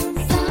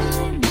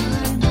inside my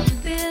mind,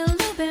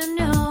 believe in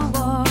your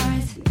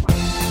words.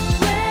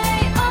 Way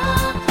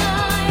of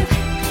life,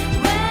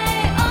 way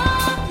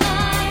of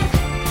life.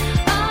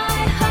 I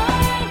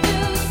heard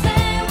you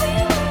say we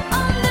were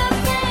on the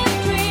same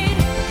street.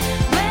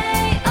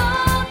 Way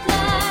of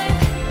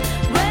life,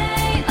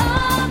 way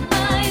of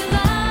my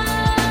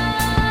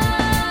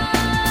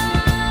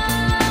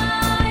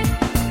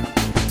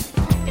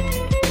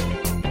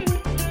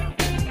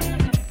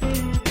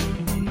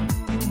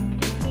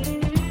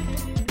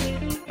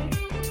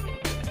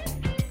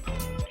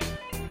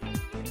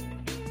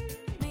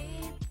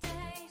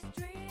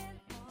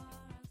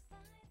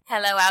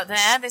Hello out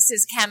there, this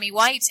is Cammy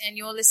White, and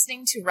you're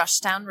listening to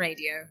Rushdown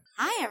Radio.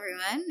 Hi,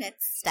 everyone.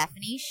 It's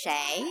Stephanie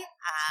Shea.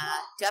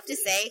 Do I have to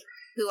say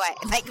who I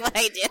like what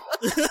I do?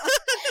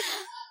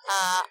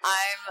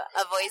 I'm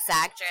a voice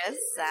actress,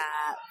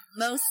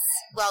 most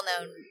well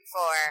known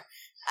for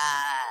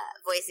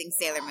voicing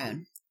Sailor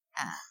Moon.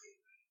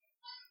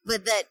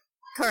 But that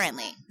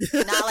currently,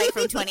 not like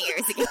from 20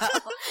 years ago.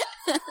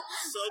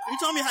 So, can you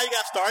tell me how you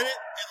got started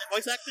in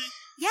voice acting?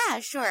 Yeah,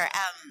 sure.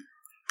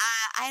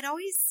 I'd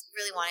always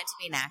really wanted to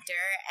be an actor,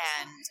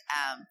 and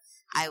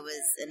I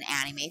was an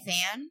anime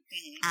fan.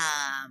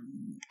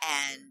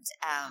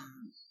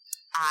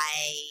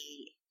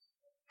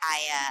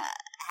 I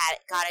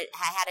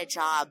had a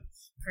job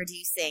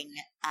producing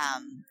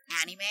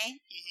anime,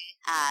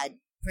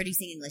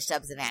 producing English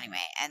dubs of anime,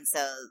 and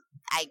so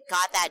I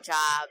got that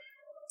job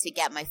to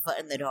get my foot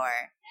in the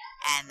door,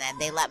 and then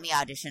they let me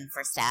audition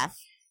for Steph,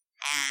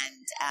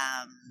 and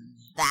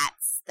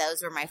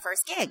those were my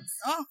first gigs.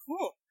 Oh,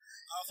 cool.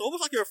 So, what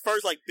was like your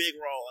first like big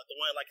role, like the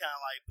one like kind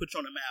of like put you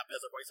on the map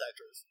as a voice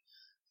actress?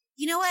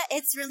 You know what?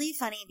 It's really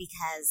funny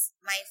because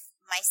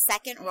my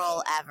second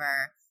role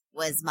ever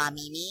was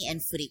Mamimi in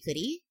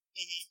Furikuri.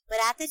 But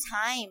at the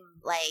time,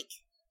 like,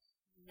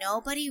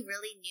 nobody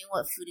really knew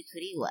what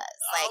Furikuri was.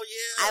 Like,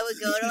 I would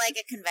go to like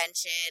a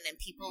convention and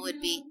people would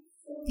be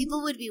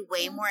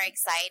way more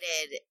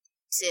excited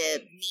to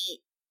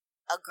meet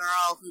a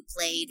girl who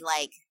played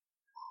like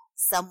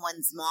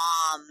someone's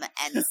mom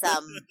and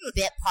some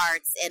bit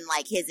parts in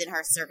like his and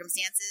her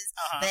circumstances,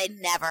 but I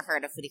never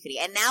heard of Furikuri.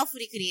 And now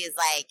Furikuri is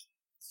like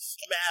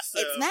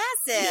massive. It's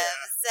massive.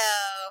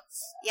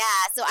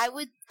 Yeah. So I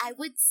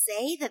would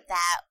say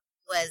that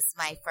was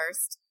my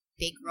first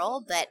big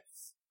role, but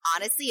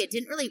honestly, it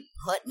didn't really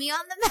put me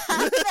on the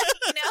map,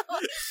 you know.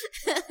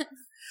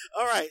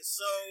 All right,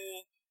 so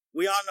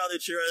we all know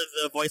that you're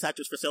the voice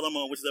actress for Sailor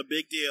Moon, which is a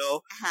big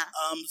deal.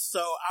 So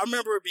I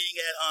remember being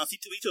at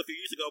C2E2 a few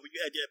years ago when you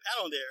had your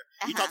panel there.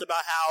 You talked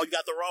about how you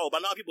got the role,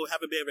 but a lot of people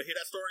haven't been able to hear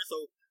that story.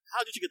 So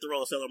how did you get the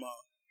role of Sailor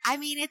Moon? I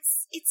mean,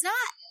 it's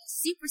not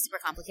super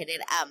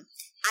complicated. I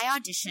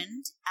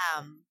auditioned.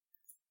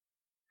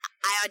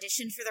 I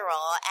auditioned for the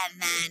role, and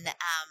then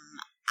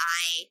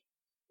I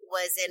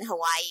was in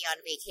Hawaii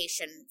on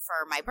vacation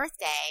for my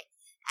birthday.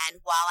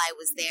 And while I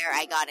was there,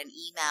 I got an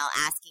email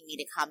asking me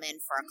to come in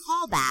for a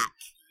callback.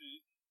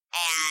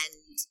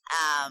 And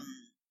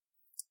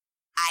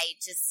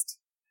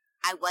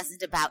I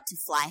wasn't about to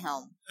fly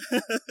home.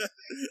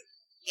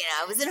 You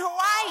know, I was in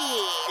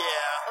Hawaii.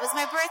 Yeah. It was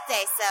my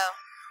birthday, so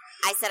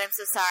I said, I'm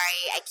so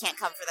sorry, I can't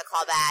come for the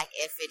callback.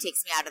 If it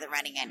takes me out of the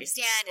running, I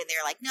understand. And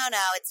they're like, no,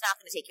 it's not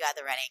going to take you out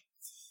of the running.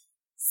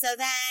 So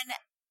then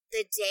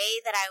the day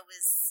that I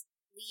was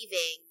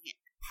leaving,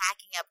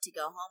 packing up to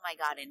go home, I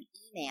got an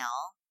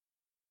email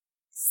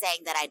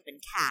saying that I'd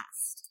been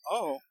cast.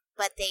 Oh.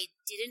 But they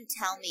didn't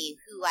tell me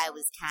who I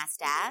was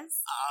cast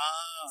as.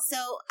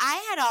 So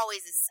I had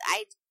always,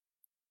 I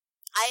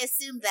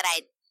assumed that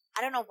I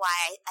don't know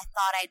why, I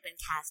thought I'd been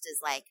cast as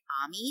like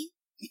Ami.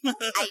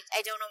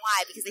 I don't know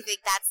why, because I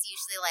think that's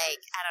usually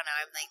like, I don't know,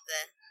 I'm like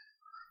the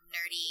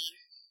nerdy,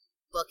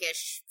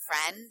 bookish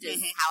friend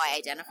is how I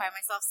identify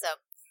myself.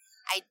 So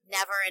I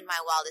never in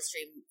my wildest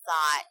dream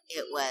thought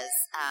it was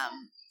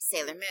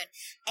Sailor Moon.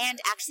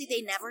 And actually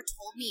they never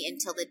told me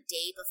until the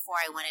day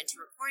before I went into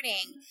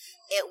recording.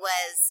 It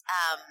was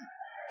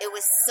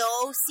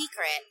so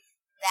secret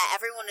that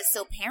everyone was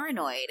so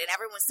paranoid, and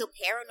everyone was so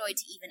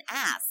paranoid to even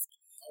ask.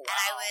 Wow. And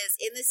I was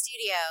in the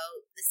studio,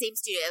 the same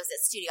studio, I was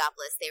at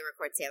Studiopolis, they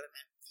record Sailor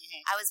Moon.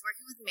 I was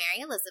working with Mary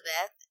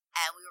Elizabeth,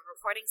 and we were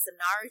recording some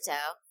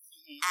Naruto,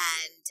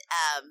 and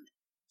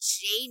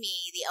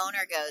Jamie, the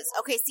owner, goes,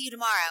 okay, see you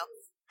tomorrow.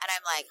 And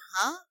I'm like,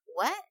 huh?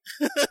 What?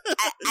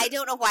 I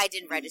don't know why I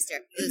didn't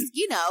register. He goes,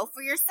 you know,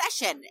 for your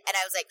session. And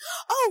I was like,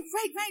 oh,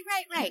 right.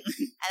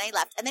 And they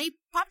left. And then he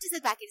popped his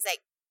head back and he's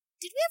like,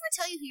 did we ever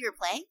tell you who you were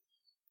playing?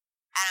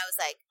 And I was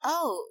like,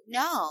 oh,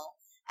 no.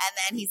 And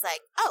then he's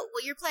like, oh,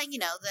 well, you're playing, you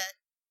know, the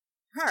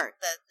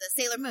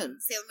Sailor Moon.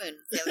 And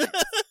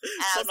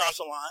I was like,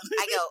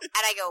 I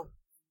go,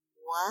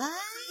 what?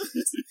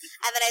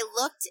 And then I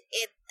looked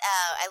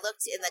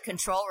in the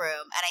control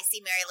room, and I see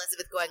Mary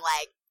Elizabeth going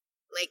like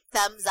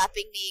thumbs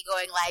upping me,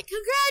 going like,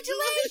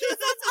 congratulations,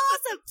 that's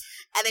awesome.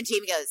 And then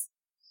Jamie goes,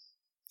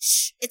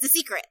 shh, it's a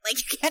secret. Like,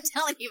 you can't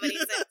tell anybody.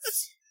 So,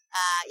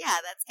 yeah,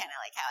 that's kind of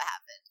like how it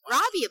happened.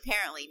 Robbie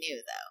apparently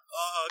knew, though.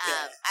 Oh,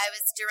 okay. I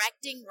was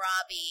directing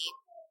Robbie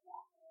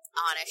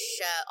on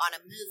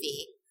a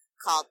movie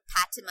called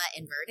Patima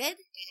Inverted.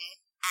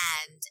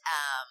 And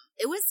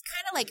it was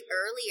kind of like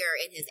earlier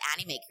in his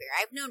anime career.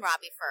 I've known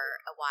Robbie for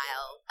a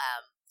while.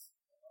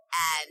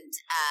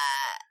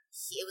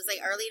 It was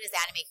like early in his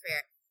anime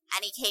career.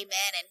 And he came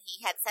in and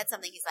he had said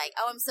something. He's like,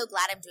 oh, I'm so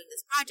glad I'm doing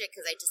this project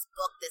because I just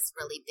booked this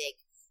really big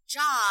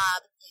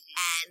job.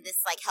 And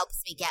this like helps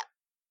me get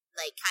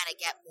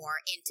more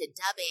into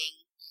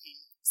dubbing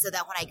so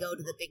that when I go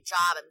to the big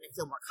job, I'm going to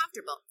feel more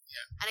comfortable.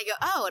 Yeah. And I go,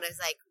 oh, and I was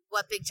like,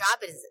 what big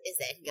job is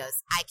it? And he goes,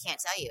 I can't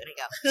tell you. And I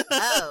go,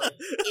 oh,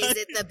 is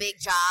it the big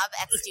job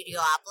at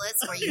Studiopolis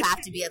where you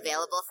have to be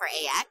available for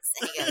AX?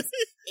 And he goes,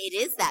 it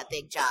is that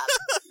big job.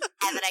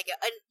 And then I go,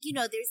 and you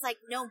know, there's like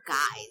no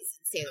guys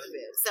in Sailor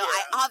Moon. So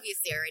I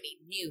obviously already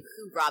knew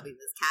who Robbie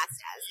was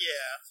cast as.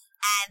 Yeah.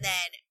 And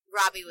then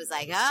Robbie was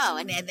like, oh,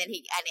 and then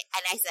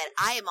I said,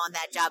 I am on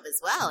that job as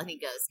well. And he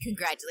goes,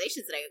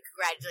 congratulations. And I go,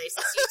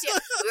 congratulations to you too.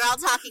 We were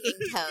all talking in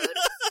code.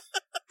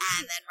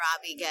 And then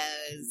Robbie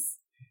goes,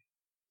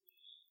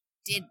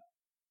 do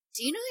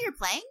you know who you're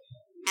playing?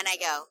 And I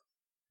go,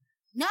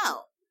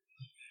 no.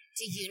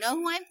 Do you know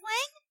who I'm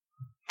playing?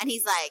 And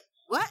he's like,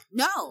 what?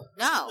 No.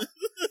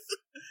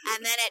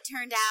 And then it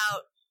turned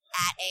out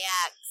at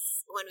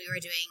AX, when we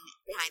were doing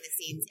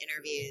behind-the-scenes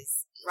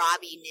interviews,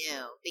 Robbie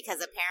knew,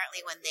 because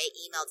apparently when they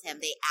emailed him,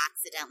 they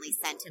accidentally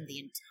sent him the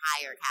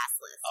entire cast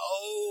list.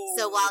 Oh.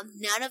 So while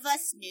none of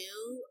us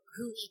knew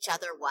who each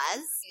other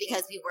was,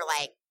 because we were,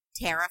 like,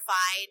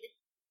 terrified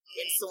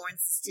and sworn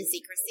to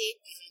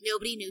secrecy,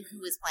 nobody knew who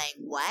was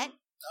playing what.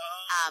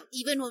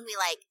 Even when we,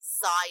 like,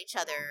 saw each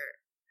other,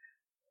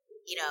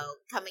 you know,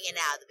 coming in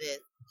and out of the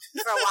booth,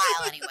 for a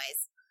while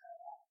anyways.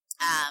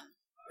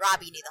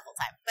 Robbie knew the whole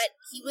time. But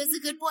he was a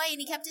good boy and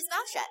he kept his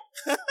mouth shut.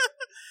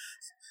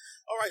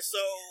 All right,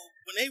 so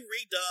when they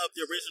redubbed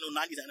the original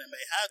 90s anime,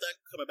 how did that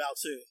come about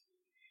too?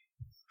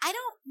 I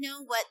don't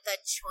know what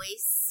the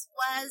choice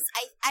was.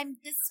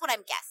 This is what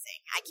I'm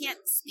guessing. I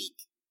can't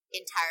speak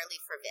entirely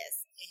for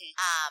this.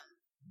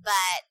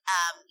 But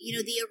you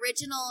know, the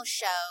original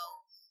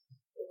show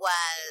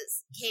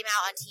came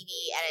out on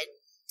TV at a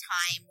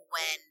time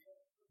when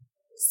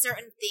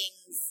certain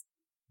things,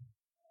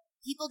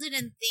 people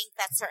didn't think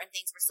that certain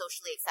things were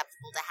socially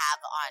acceptable to have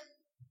on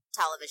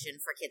television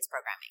for kids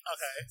programming.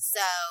 Okay.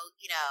 So,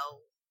 you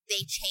know,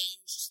 they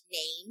changed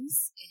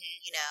names,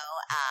 you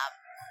know,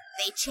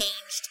 they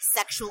changed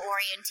sexual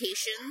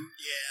orientation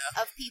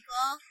of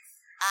people.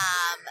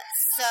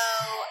 So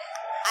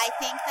I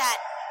think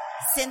that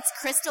since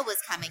Crystal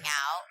was coming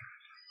out,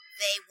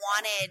 they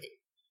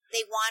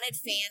wanted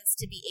fans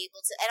to be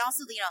able to, and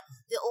also, you know,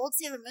 the old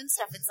Sailor Moon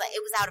stuff, it's like,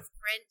 it was out of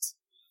print.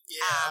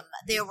 Yeah.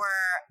 There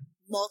were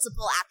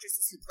multiple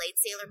actresses who played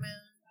Sailor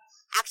Moon.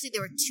 Actually,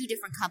 there were two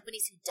different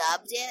companies who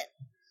dubbed it.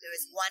 There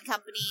was one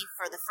company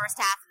for the first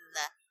half and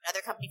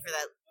another company for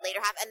the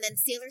later half, and then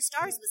Sailor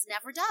Stars was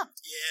never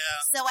dubbed.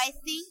 Yeah. So I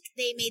think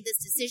they made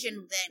this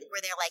decision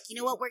where they're like, you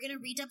know what, we're going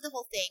to redub the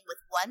whole thing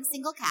with one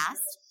single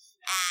cast,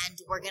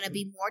 and we're going to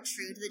be more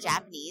true to the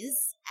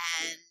Japanese.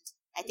 And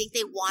I think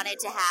they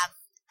wanted to have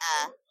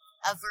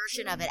a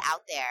version of it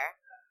out there,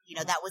 you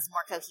know, that was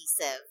more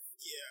cohesive.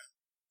 Yeah.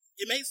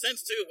 It makes sense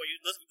too when you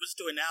listen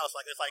to it now. It's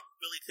like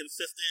really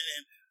consistent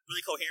and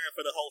really coherent for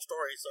the whole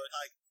story. So it's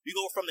like you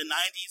go from the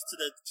 90s to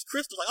the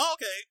Crystal, like, oh,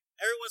 okay,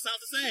 everyone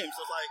sounds the same.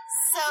 So it's like,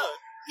 so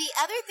the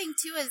other thing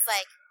too is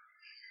like,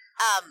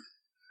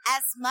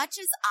 as much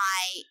as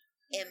I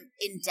am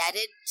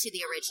indebted to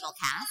the original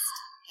cast,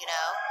 you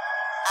know,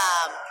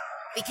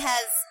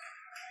 because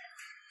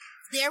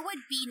there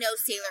would be no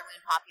Sailor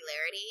Moon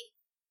popularity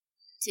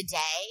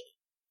today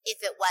if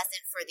it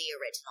wasn't for the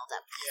original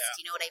dub cast. Yeah.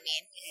 You know what I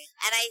mean?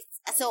 And I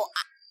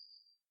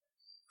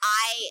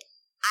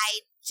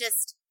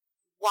just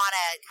want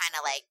to kind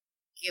of like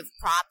give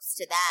props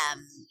to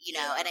them, you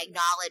know, and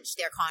acknowledge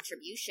their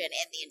contribution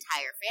in the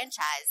entire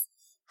franchise.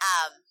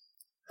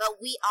 But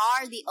we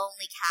are the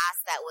only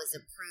cast that was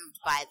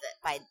approved by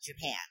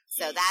Japan,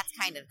 so that's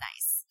kind of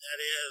nice. That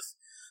is.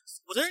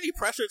 Was there any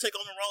pressure to take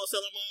on the role of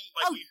Sailor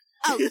Moon?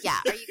 Oh yeah,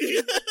 are you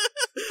kidding me?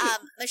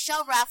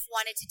 Michelle Ruff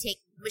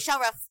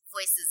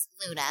voices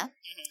Luna,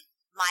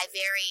 my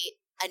very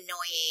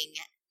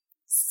annoying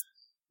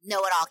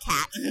know-it-all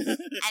cat.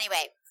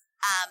 Anyway,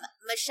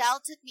 Michelle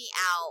took me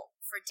out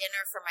for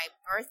dinner for my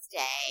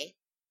birthday,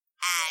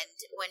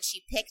 and when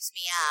she picked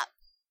me up,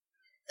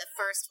 the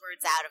first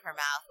words out of her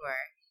mouth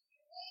were,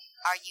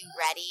 "Are you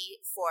ready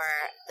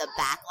for the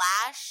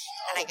backlash?"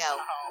 And I go,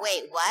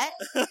 "Wait, what?"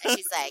 And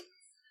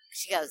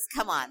she goes,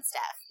 "Come on,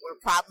 Steph. We're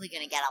probably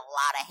going to get a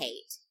lot of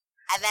hate."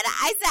 And then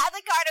I sat in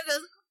the car and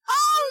goes,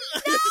 "Oh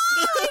no!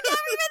 I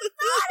never even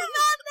thought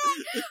about that.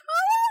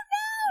 Oh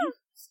no!"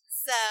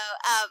 So,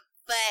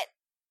 but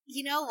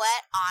you know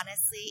what?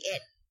 Honestly,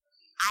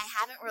 I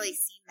haven't really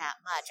seen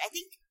that much. I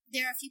think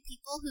there are a few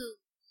people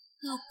who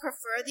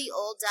prefer the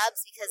old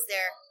dubs because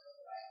they're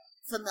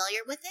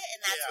familiar with it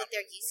and that's what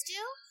they're used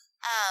to.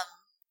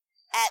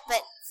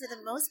 But for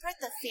the most part,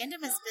 the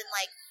fandom has been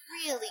like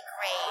really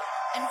great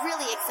and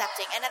really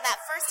accepting. And at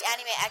that first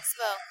Anime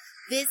Expo,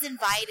 Viz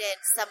invited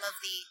some of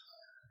the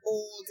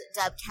old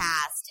dub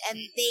cast, and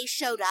they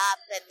showed up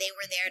and they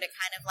were there to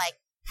kind of like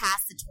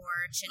pass the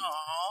torch, and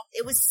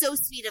it was so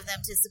sweet of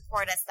them to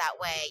support us that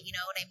way. You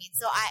know what I mean?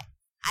 So I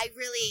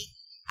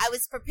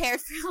was prepared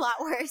for a lot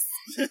worse.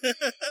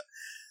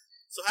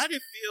 So how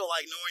did it feel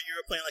like knowing you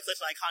were playing like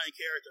such an iconic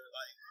character?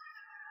 Like,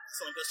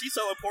 because she's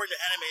so important to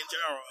anime in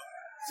general.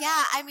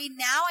 Yeah, I mean,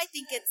 now I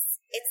think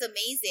it's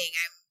amazing.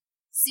 I'm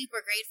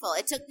super grateful.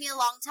 It took me a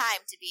long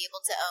time to be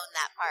able to own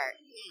that part.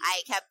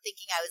 I kept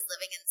thinking I was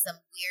living in some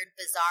weird,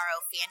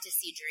 bizarro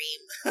fantasy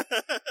dream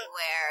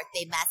where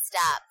they messed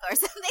up or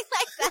something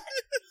like that.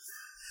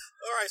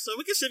 All right, so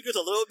we can shift gears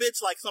a little bit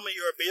to like some of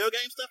your video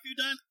game stuff you've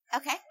done.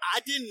 Okay. I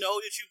didn't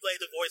know that you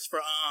played the voice for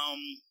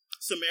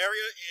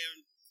Samaria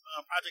in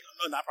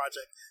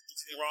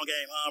wrong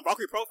game.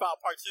 Valkyrie Profile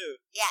Part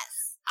 2.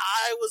 Yes.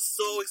 I was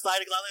so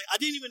excited because I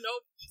didn't even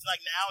know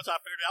like now until I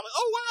figured it out. I'm like,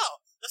 oh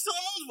wow, that's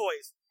Sailor Moon's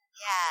voice.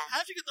 Yeah.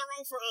 How'd you get the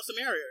role for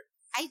Samaria?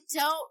 I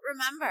don't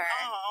remember.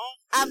 Oh.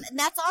 And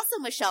that's also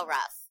Michelle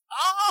Ruff.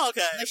 Oh,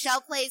 okay.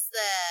 Michelle plays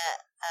the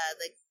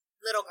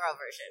little girl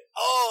version.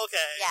 Oh,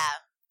 okay.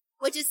 Yeah.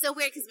 Which is so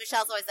weird because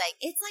Michelle's always like,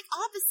 it's like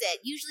opposite.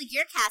 Usually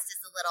your cast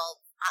is the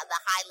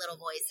high little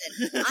voice,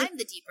 and I'm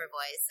the deeper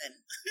voice. And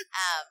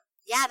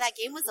yeah, that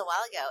game was a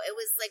while ago. It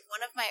was like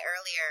one of my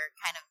earlier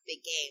kind of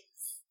big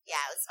games. Yeah,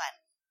 it was fun.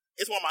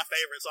 It's one of my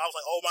favorites. So I was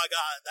like, oh my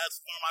god,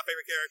 that's one of my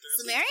favorite characters.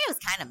 Samaria was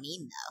kind of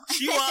mean though.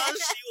 She was.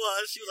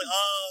 She was like,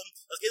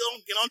 let's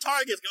get on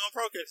targets, get on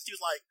progress. She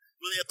was like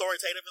really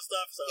authoritative and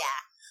stuff. So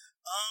yeah.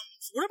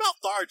 What about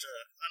Tharja?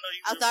 I know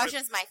you.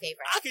 Tharja's my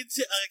favorite. I can.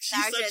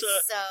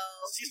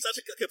 She's such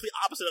a complete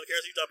opposite of the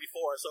characters you've done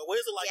before. So what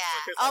is it like?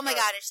 Yeah. Oh my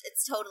god,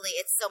 it's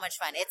so much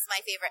fun. It's my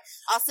favorite.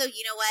 Also,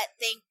 you know what?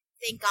 Thank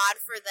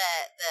God for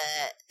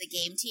the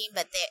game team,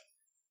 but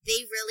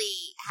they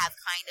really have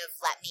kind of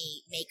let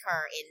me make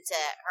her into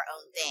her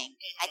own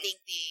thing. I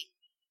think the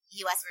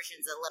US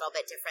version is a little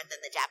bit different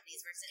than the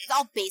Japanese version. It's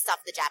all based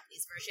off the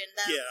Japanese version,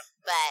 though. Yeah.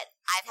 But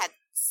I've had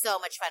so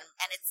much fun,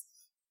 and it's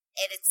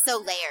so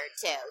layered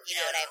too. You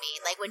know what I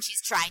mean? Like when she's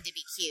trying to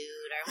be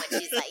cute, or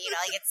when she's like,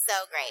 like it's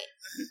so great.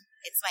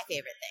 It's my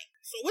favorite thing.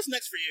 So what's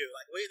next for you?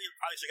 Like, what do you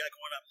probably got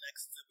going up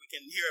next that we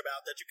can hear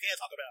about that you can't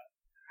talk about?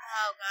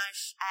 Oh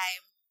gosh,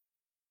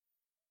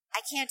 I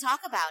can't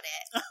talk about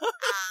it.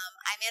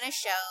 I'm in a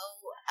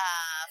show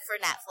for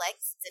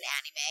Netflix. It's an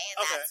anime,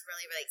 and that's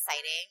really, really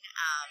exciting.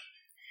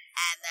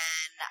 And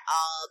then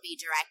I'll be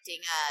directing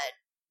a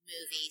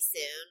movie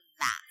soon.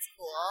 That's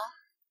cool.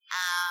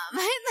 And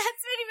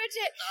that's pretty much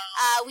it.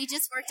 We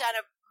just worked on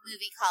a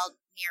movie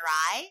called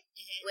Mirai,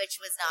 which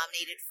was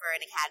nominated for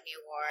an Academy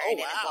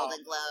Award and a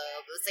Golden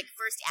Globe. It was like the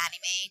first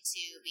anime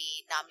to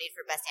be nominated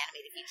for Best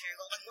Animated Feature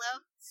Golden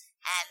Globe.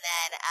 And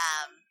then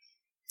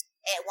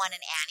it won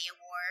an Annie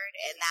Award,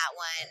 and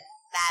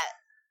that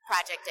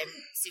project I'm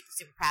super,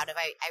 super proud of.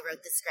 I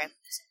wrote the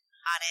script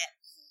on it.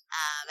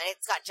 And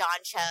it's got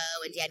John Cho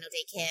and Daniel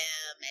Day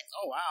Kim and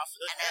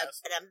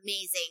an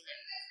amazing,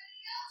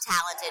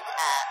 talented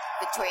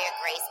Victoria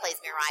Grace plays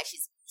Mirai.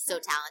 She's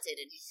so talented,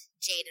 and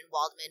Jaden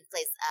Waldman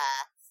plays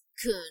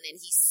Kun, and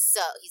he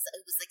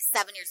was like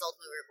 7 years old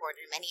when we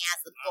recorded him, and he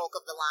has the bulk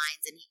of the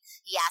lines, and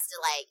he has to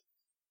like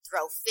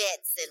throw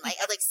fits and he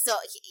was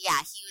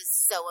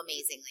so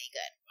amazingly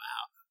good.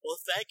 Wow. Well,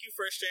 thank you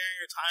for sharing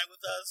your time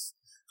with us.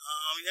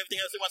 Anything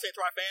else you want to say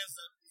to our fans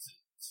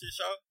to the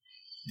show?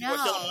 No.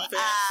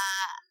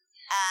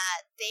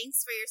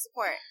 Thanks for your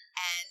support,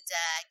 and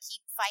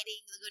keep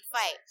fighting the good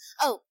fight.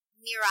 Oh,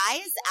 Mirai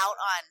is out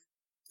on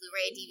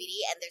Blu-ray and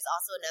DVD, and there's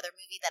also another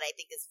movie that I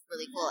think is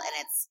really cool, and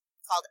it's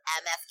called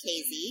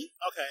MFKZ.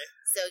 Okay.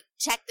 So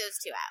check those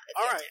two out.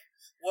 All right.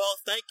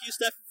 Well, thank you,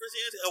 Stephanie, for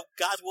seeing us. Oh,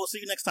 guys, we'll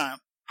see you next time.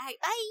 All right,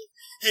 bye.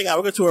 Hey, guys,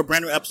 welcome to a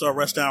brand new episode of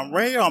Rushdown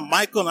Ray. I'm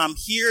Michael, and I'm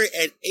here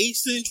at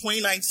ASIN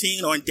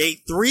 2019 on day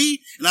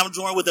 3, and I'm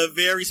joined with a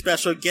very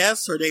special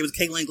guest. Her name is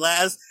Caitlin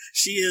Glass.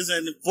 She is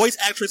a voice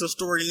actress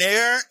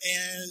extraordinaire,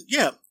 and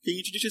can you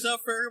introduce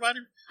yourself for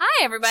everybody?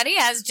 Hi, everybody.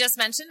 As just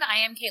mentioned, I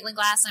am Caitlin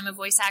Glass. I'm a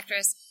voice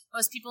actress.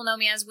 Most people know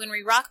me as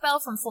Winry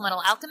Rockbell from Full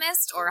Metal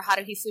Alchemist or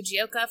Haruhi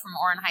Fujioka from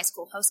Ouran High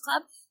School Host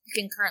Club. You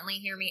can currently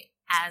hear me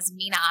as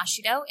Mina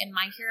Ashido in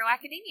My Hero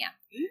Academia.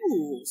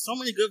 Ooh, so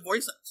many good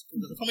voices.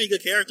 So many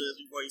good characters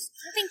in voice.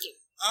 Thank you.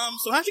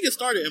 So how'd you get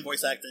started in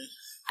voice acting?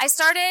 I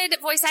started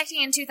voice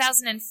acting in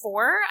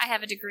 2004. I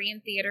have a degree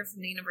in theater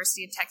from the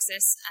University of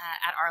Texas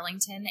at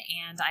Arlington,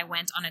 and I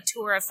went on a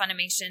tour of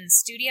Funimation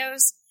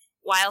Studios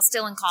while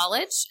still in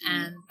college,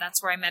 and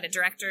that's where I met a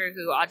director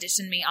who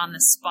auditioned me on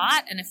the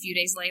spot, and a few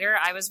days later,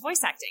 I was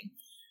voice acting.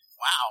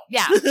 Wow.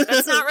 Yeah,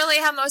 that's not really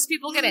how most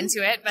people get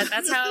into it, but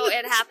that's how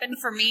it happened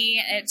for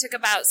me. It took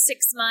about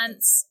 6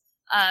 months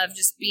of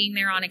just being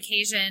there on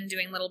occasion,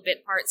 doing little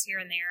bit parts here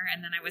and there,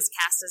 and then I was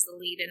cast as the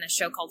lead in a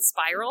show called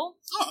Spiral,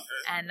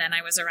 and then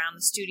I was around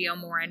the studio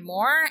more and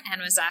more,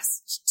 and was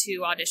asked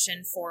to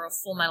audition for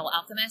Full Metal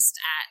Alchemist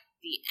at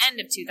the end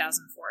of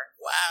 2004.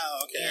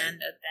 Wow, okay. And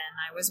then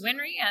I was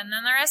Winry, and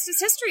then the rest is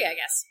history, I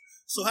guess.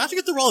 So how'd you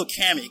get the role of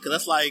Cammy? Because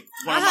that's like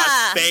one of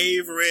my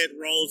favorite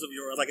roles of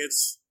yours. Like,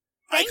 it's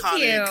Thank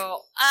iconic. you.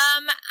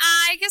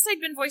 I guess I'd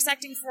been voice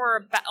acting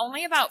for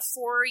only about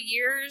 4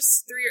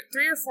 years,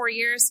 three or 4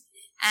 years,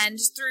 and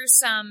just through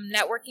some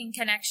networking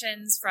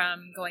connections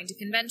from going to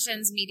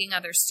conventions, meeting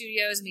other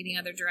studios, meeting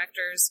other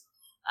directors,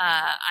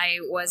 I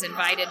was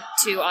invited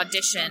to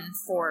audition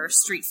for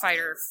Street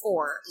Fighter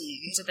 4,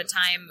 which at the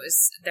time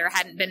there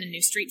hadn't been a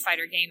new Street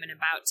Fighter game in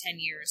about 10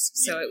 years,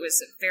 so it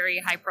was very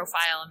high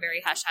profile and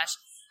very hush-hush.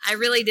 I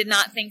really did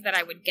not think that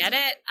I would get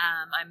it.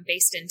 I'm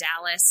based in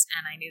Dallas,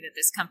 and I knew that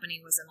this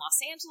company was in Los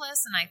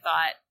Angeles, and I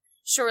thought,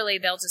 surely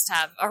they'll just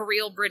have a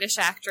real British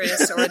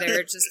actress, or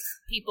they're just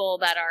people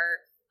that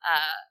are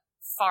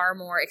far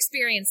more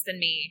experienced than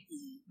me.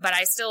 But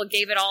I still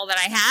gave it all that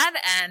I had,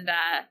 and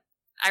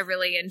I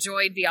really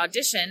enjoyed the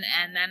audition,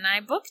 and then I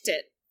booked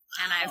it,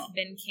 and I've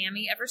been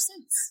Cammy ever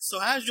since. So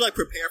how did you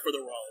prepare for the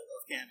role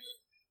of Cammy?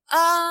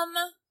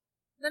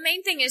 The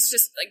main thing is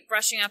just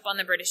brushing up on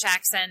the British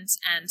accent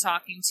and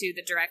talking to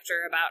the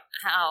director about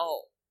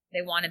how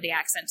they wanted the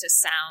accent to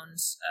sound.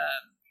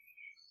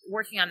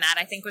 Working on that,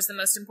 I think, was the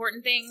most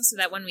important thing, so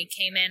that when we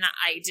came in,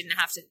 I didn't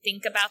have to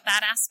think about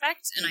that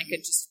aspect, and I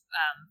could just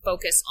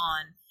focus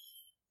on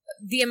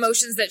the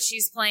emotions that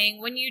she's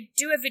playing. When you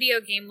do a video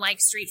game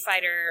like Street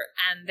Fighter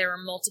and there are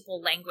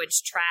multiple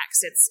language tracks,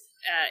 it's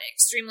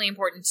extremely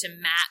important to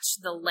match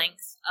the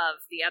length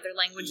of the other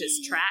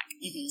language's track.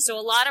 So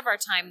a lot of our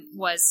time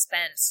was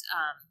spent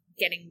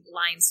getting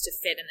lines to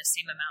fit in the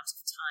same amount of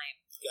time.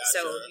 Gotcha.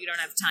 So you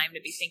don't have time to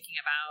be thinking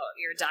about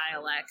your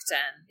dialect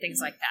and things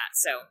like that.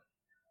 So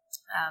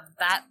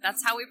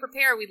that's how we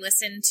prepare. We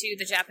listen to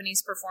the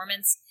Japanese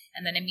performance,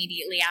 and then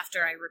immediately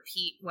after I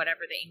repeat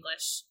whatever the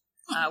English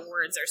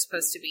words are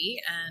supposed to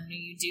be, and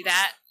you do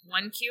that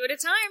one cue at a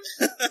time.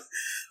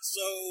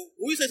 So,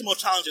 what would you say is the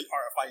most challenging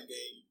part of fighting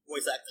game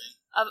voice acting?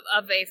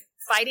 Of a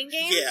fighting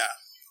game? Yeah.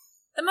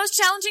 The most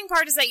challenging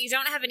part is that you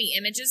don't have any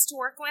images to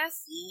work with.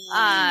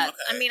 Okay.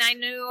 I mean, I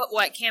knew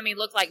what Cammy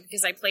looked like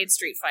because I played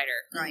Street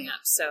Fighter growing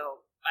up, so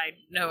I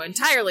know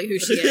entirely who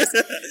she is.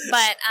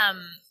 But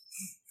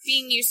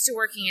being used to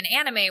working in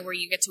anime where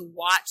you get to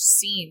watch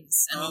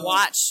scenes and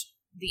watch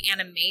the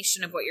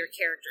animation of what your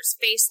character's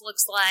face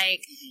looks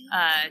like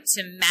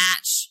to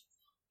match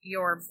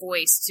your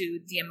voice to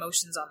the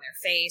emotions on their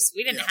face.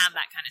 We didn't have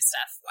that kind of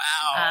stuff.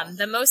 Wow.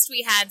 The most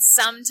we had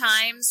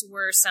sometimes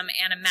were some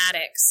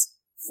animatics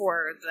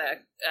for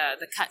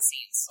the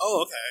cutscenes.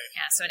 Oh, okay.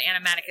 Yeah, so an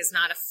animatic is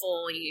not a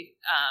fully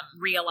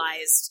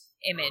realized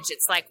image.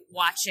 It's like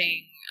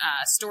watching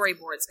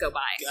storyboards go by,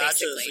 Gotcha.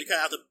 basically. So you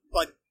kind of have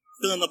to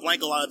fill in the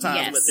blank a lot of times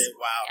Yes. with it.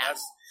 Wow, Yeah.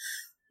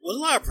 was a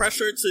lot of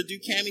pressure to do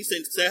Cammy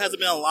since there hasn't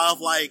been a lot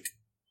of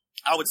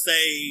I would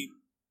say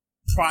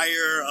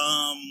prior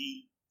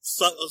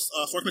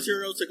source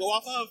material to go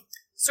off of.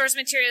 Source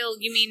material,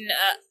 you mean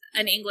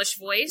an English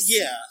voice?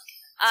 Yeah.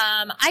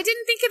 I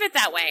didn't think of it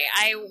that way.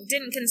 I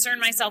didn't concern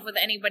myself with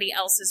anybody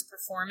else's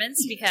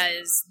performance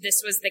because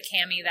this was the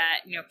Cammy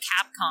that,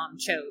 Capcom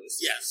chose.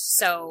 Yes.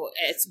 So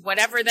it's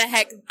whatever the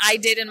heck I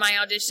did in my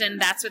audition,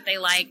 that's what they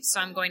liked, so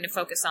I'm going to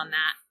focus on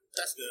that.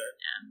 That's good.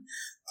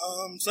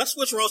 Yeah. So let's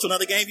switch roles to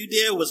another game you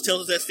did was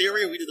Tales of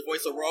Zestiria. We did the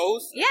voice of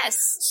Rose.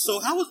 Yes. So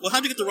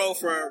how'd you get the role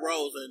for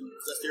Rose in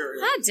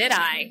Zestiria? How did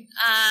I?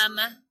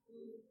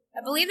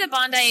 I believe that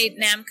Bandai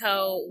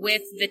Namco,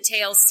 with the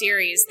Tales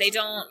series, they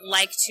don't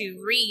like to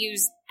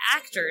reuse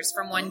actors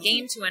from one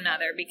game to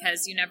another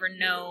because you never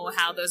know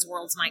how those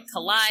worlds might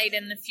collide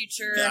in the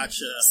future.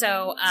 Gotcha.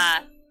 So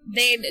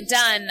they'd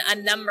done a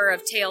number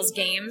of Tales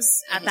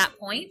games at that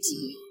point,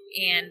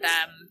 and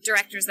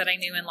directors that I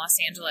knew in Los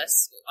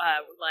Angeles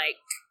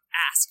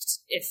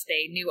asked if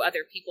they knew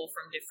other people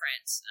from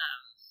different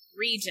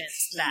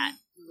regions that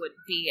would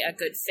be a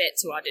good fit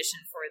to audition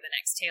for the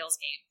next Tales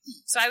game.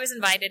 So I was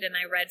invited, and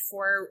I read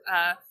for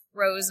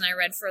Rose, and I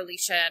read for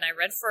Alicia, and I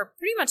read for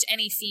pretty much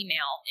any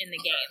female in the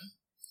game.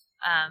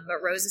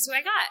 But Rose is who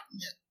I got.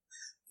 Yeah.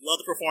 Love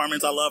the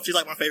performance. She's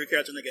like my favorite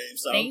character in the game.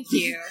 So Thank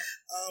you.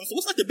 So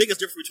what's the biggest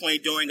difference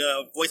between doing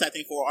voice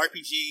acting for an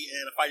RPG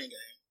and a fighting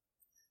game?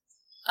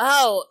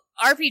 Oh,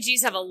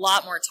 RPGs have a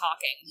lot more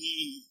talking.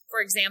 Mm.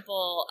 For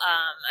example,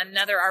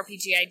 another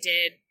RPG I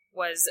did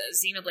was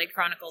Xenoblade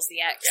Chronicles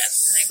the X,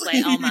 and I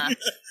play Elma.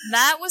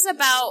 That was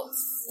about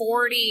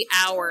 40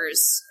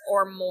 hours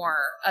or more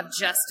of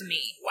just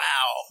me. Wow.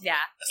 Yeah.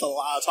 That's a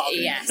lot of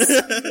talking. Yes.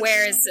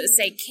 Whereas,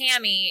 say,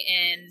 Cammy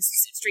in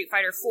Street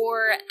Fighter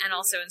 4 and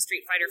also in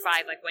Street Fighter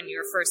 5, when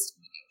you're first,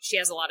 she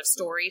has a lot of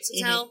story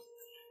to tell.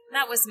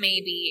 That was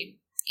maybe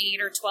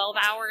 8 or 12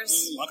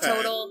 hours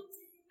total.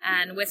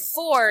 And with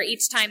 4,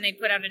 each time they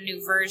put out a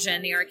new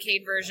version, the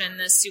arcade version,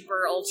 the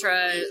super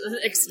ultra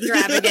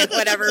extravagant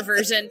whatever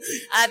version,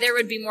 there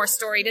would be more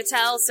story to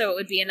tell, so it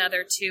would be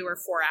another 2 or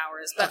 4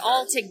 hours. But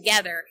all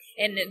together,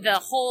 in the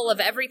whole of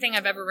everything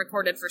I've ever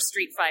recorded for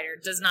Street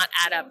Fighter does not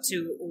add up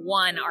to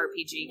one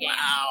RPG game.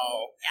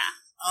 Wow.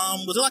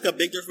 Yeah. Was there a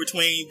big difference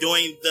between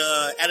doing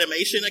the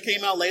animation that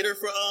came out later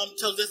for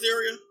Tales of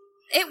Zestiria?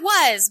 It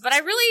was, but I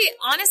really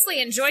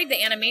honestly enjoyed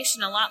the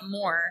animation a lot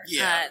more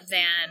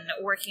than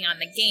working on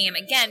the game,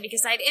 again,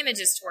 because I had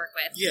images to work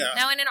with. Yeah.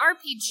 Now, in an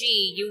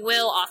RPG, you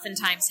will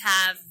oftentimes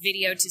have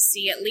video to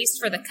see, at least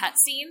for the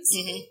cutscenes,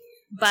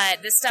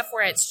 but the stuff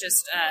where it's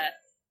just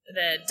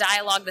the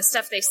dialogue, the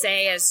stuff they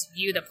say as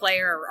you, the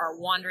player, are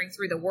wandering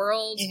through the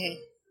world,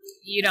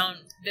 we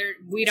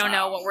don't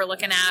know what we're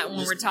looking at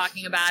when we're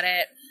talking about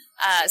it.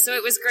 So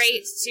it was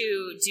great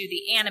to do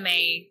the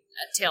anime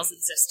Tales of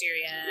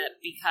Zestiria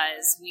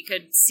because we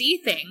could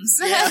see things.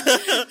 Yeah.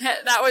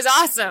 That was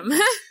awesome.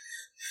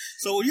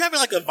 So, you have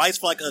advice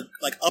for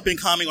up and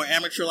coming or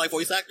amateur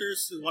voice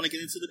actors who want to get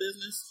into the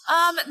business?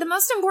 The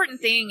most important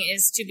thing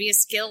is to be a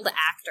skilled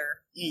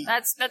actor.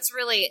 That's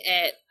really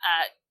it.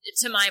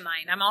 To my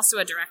mind, I'm also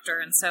a director,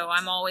 and so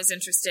I'm always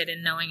interested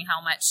in knowing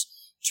how much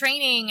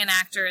training an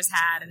actor has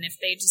had, and if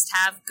they just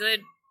have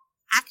good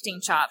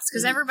acting chops,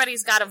 because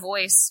everybody's got a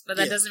voice, but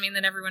that doesn't mean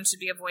that everyone should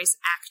be a voice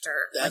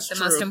actor. That's the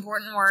true. most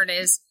important word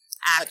is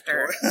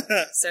actor.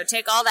 So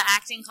take all the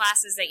acting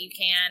classes that you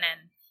can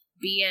and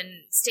be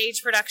in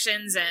stage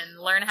productions and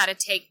learn how to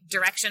take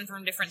direction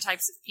from different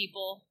types of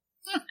people.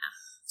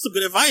 Some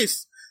good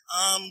advice.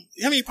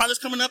 You have any projects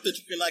coming up that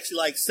you can actually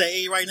like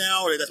say right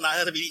now, or that's not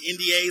have to be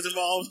NDAs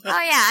involved? Oh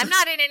yeah, I'm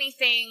not in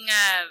anything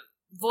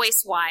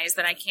voice-wise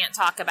that I can't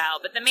talk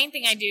about, but the main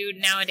thing I do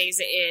nowadays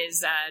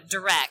is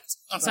direct.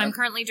 Okay. So I'm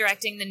currently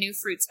directing the new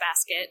Fruits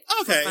Basket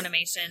Okay. for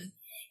Funimation,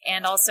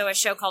 and also a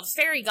show called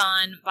Fairy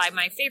Gone by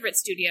my favorite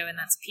studio, and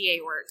that's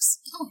PA Works.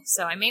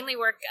 So I mainly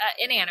work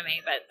in anime,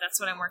 but that's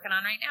what I'm working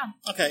on right now.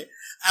 Okay.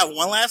 I have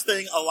one last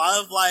thing. A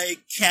lot of like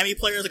Cammy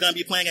players are going to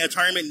be playing at a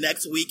tournament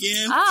next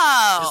weekend.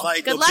 Oh, It's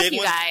like good a luck, big you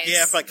one. guys.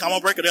 Yeah, for like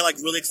Combo Breaker, they're like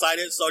really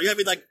excited. So do you have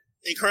any like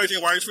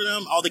encouraging words for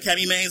them? All the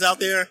Cammy mains out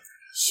there?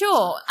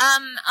 Sure.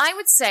 I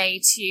would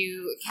say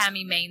to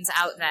Cammy mains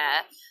out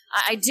there,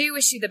 I do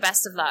wish you the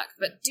best of luck,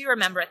 but do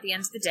remember at the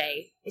end of the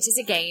day, it is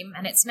a game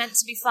and it's meant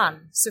to be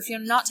fun. So if you're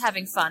not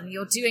having fun,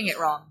 you're doing it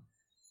wrong.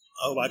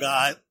 Oh my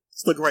God.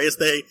 It's the greatest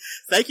thing.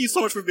 Thank you so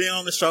much for being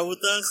on the show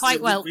with us. Quite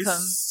We're welcome.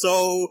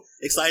 so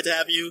excited to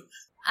have you.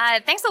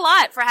 Thanks a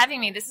lot for having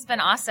me. This has been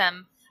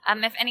awesome.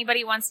 If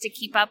anybody wants to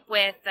keep up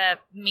with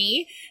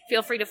me,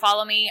 feel free to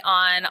follow me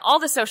on all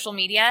the social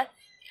media.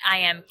 I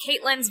am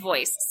Caitlin's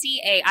Voice,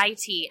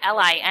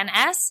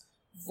 CAITLINS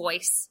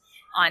Voice,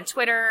 on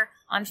Twitter,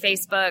 on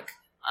Facebook,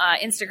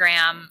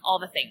 Instagram, all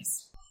the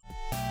things.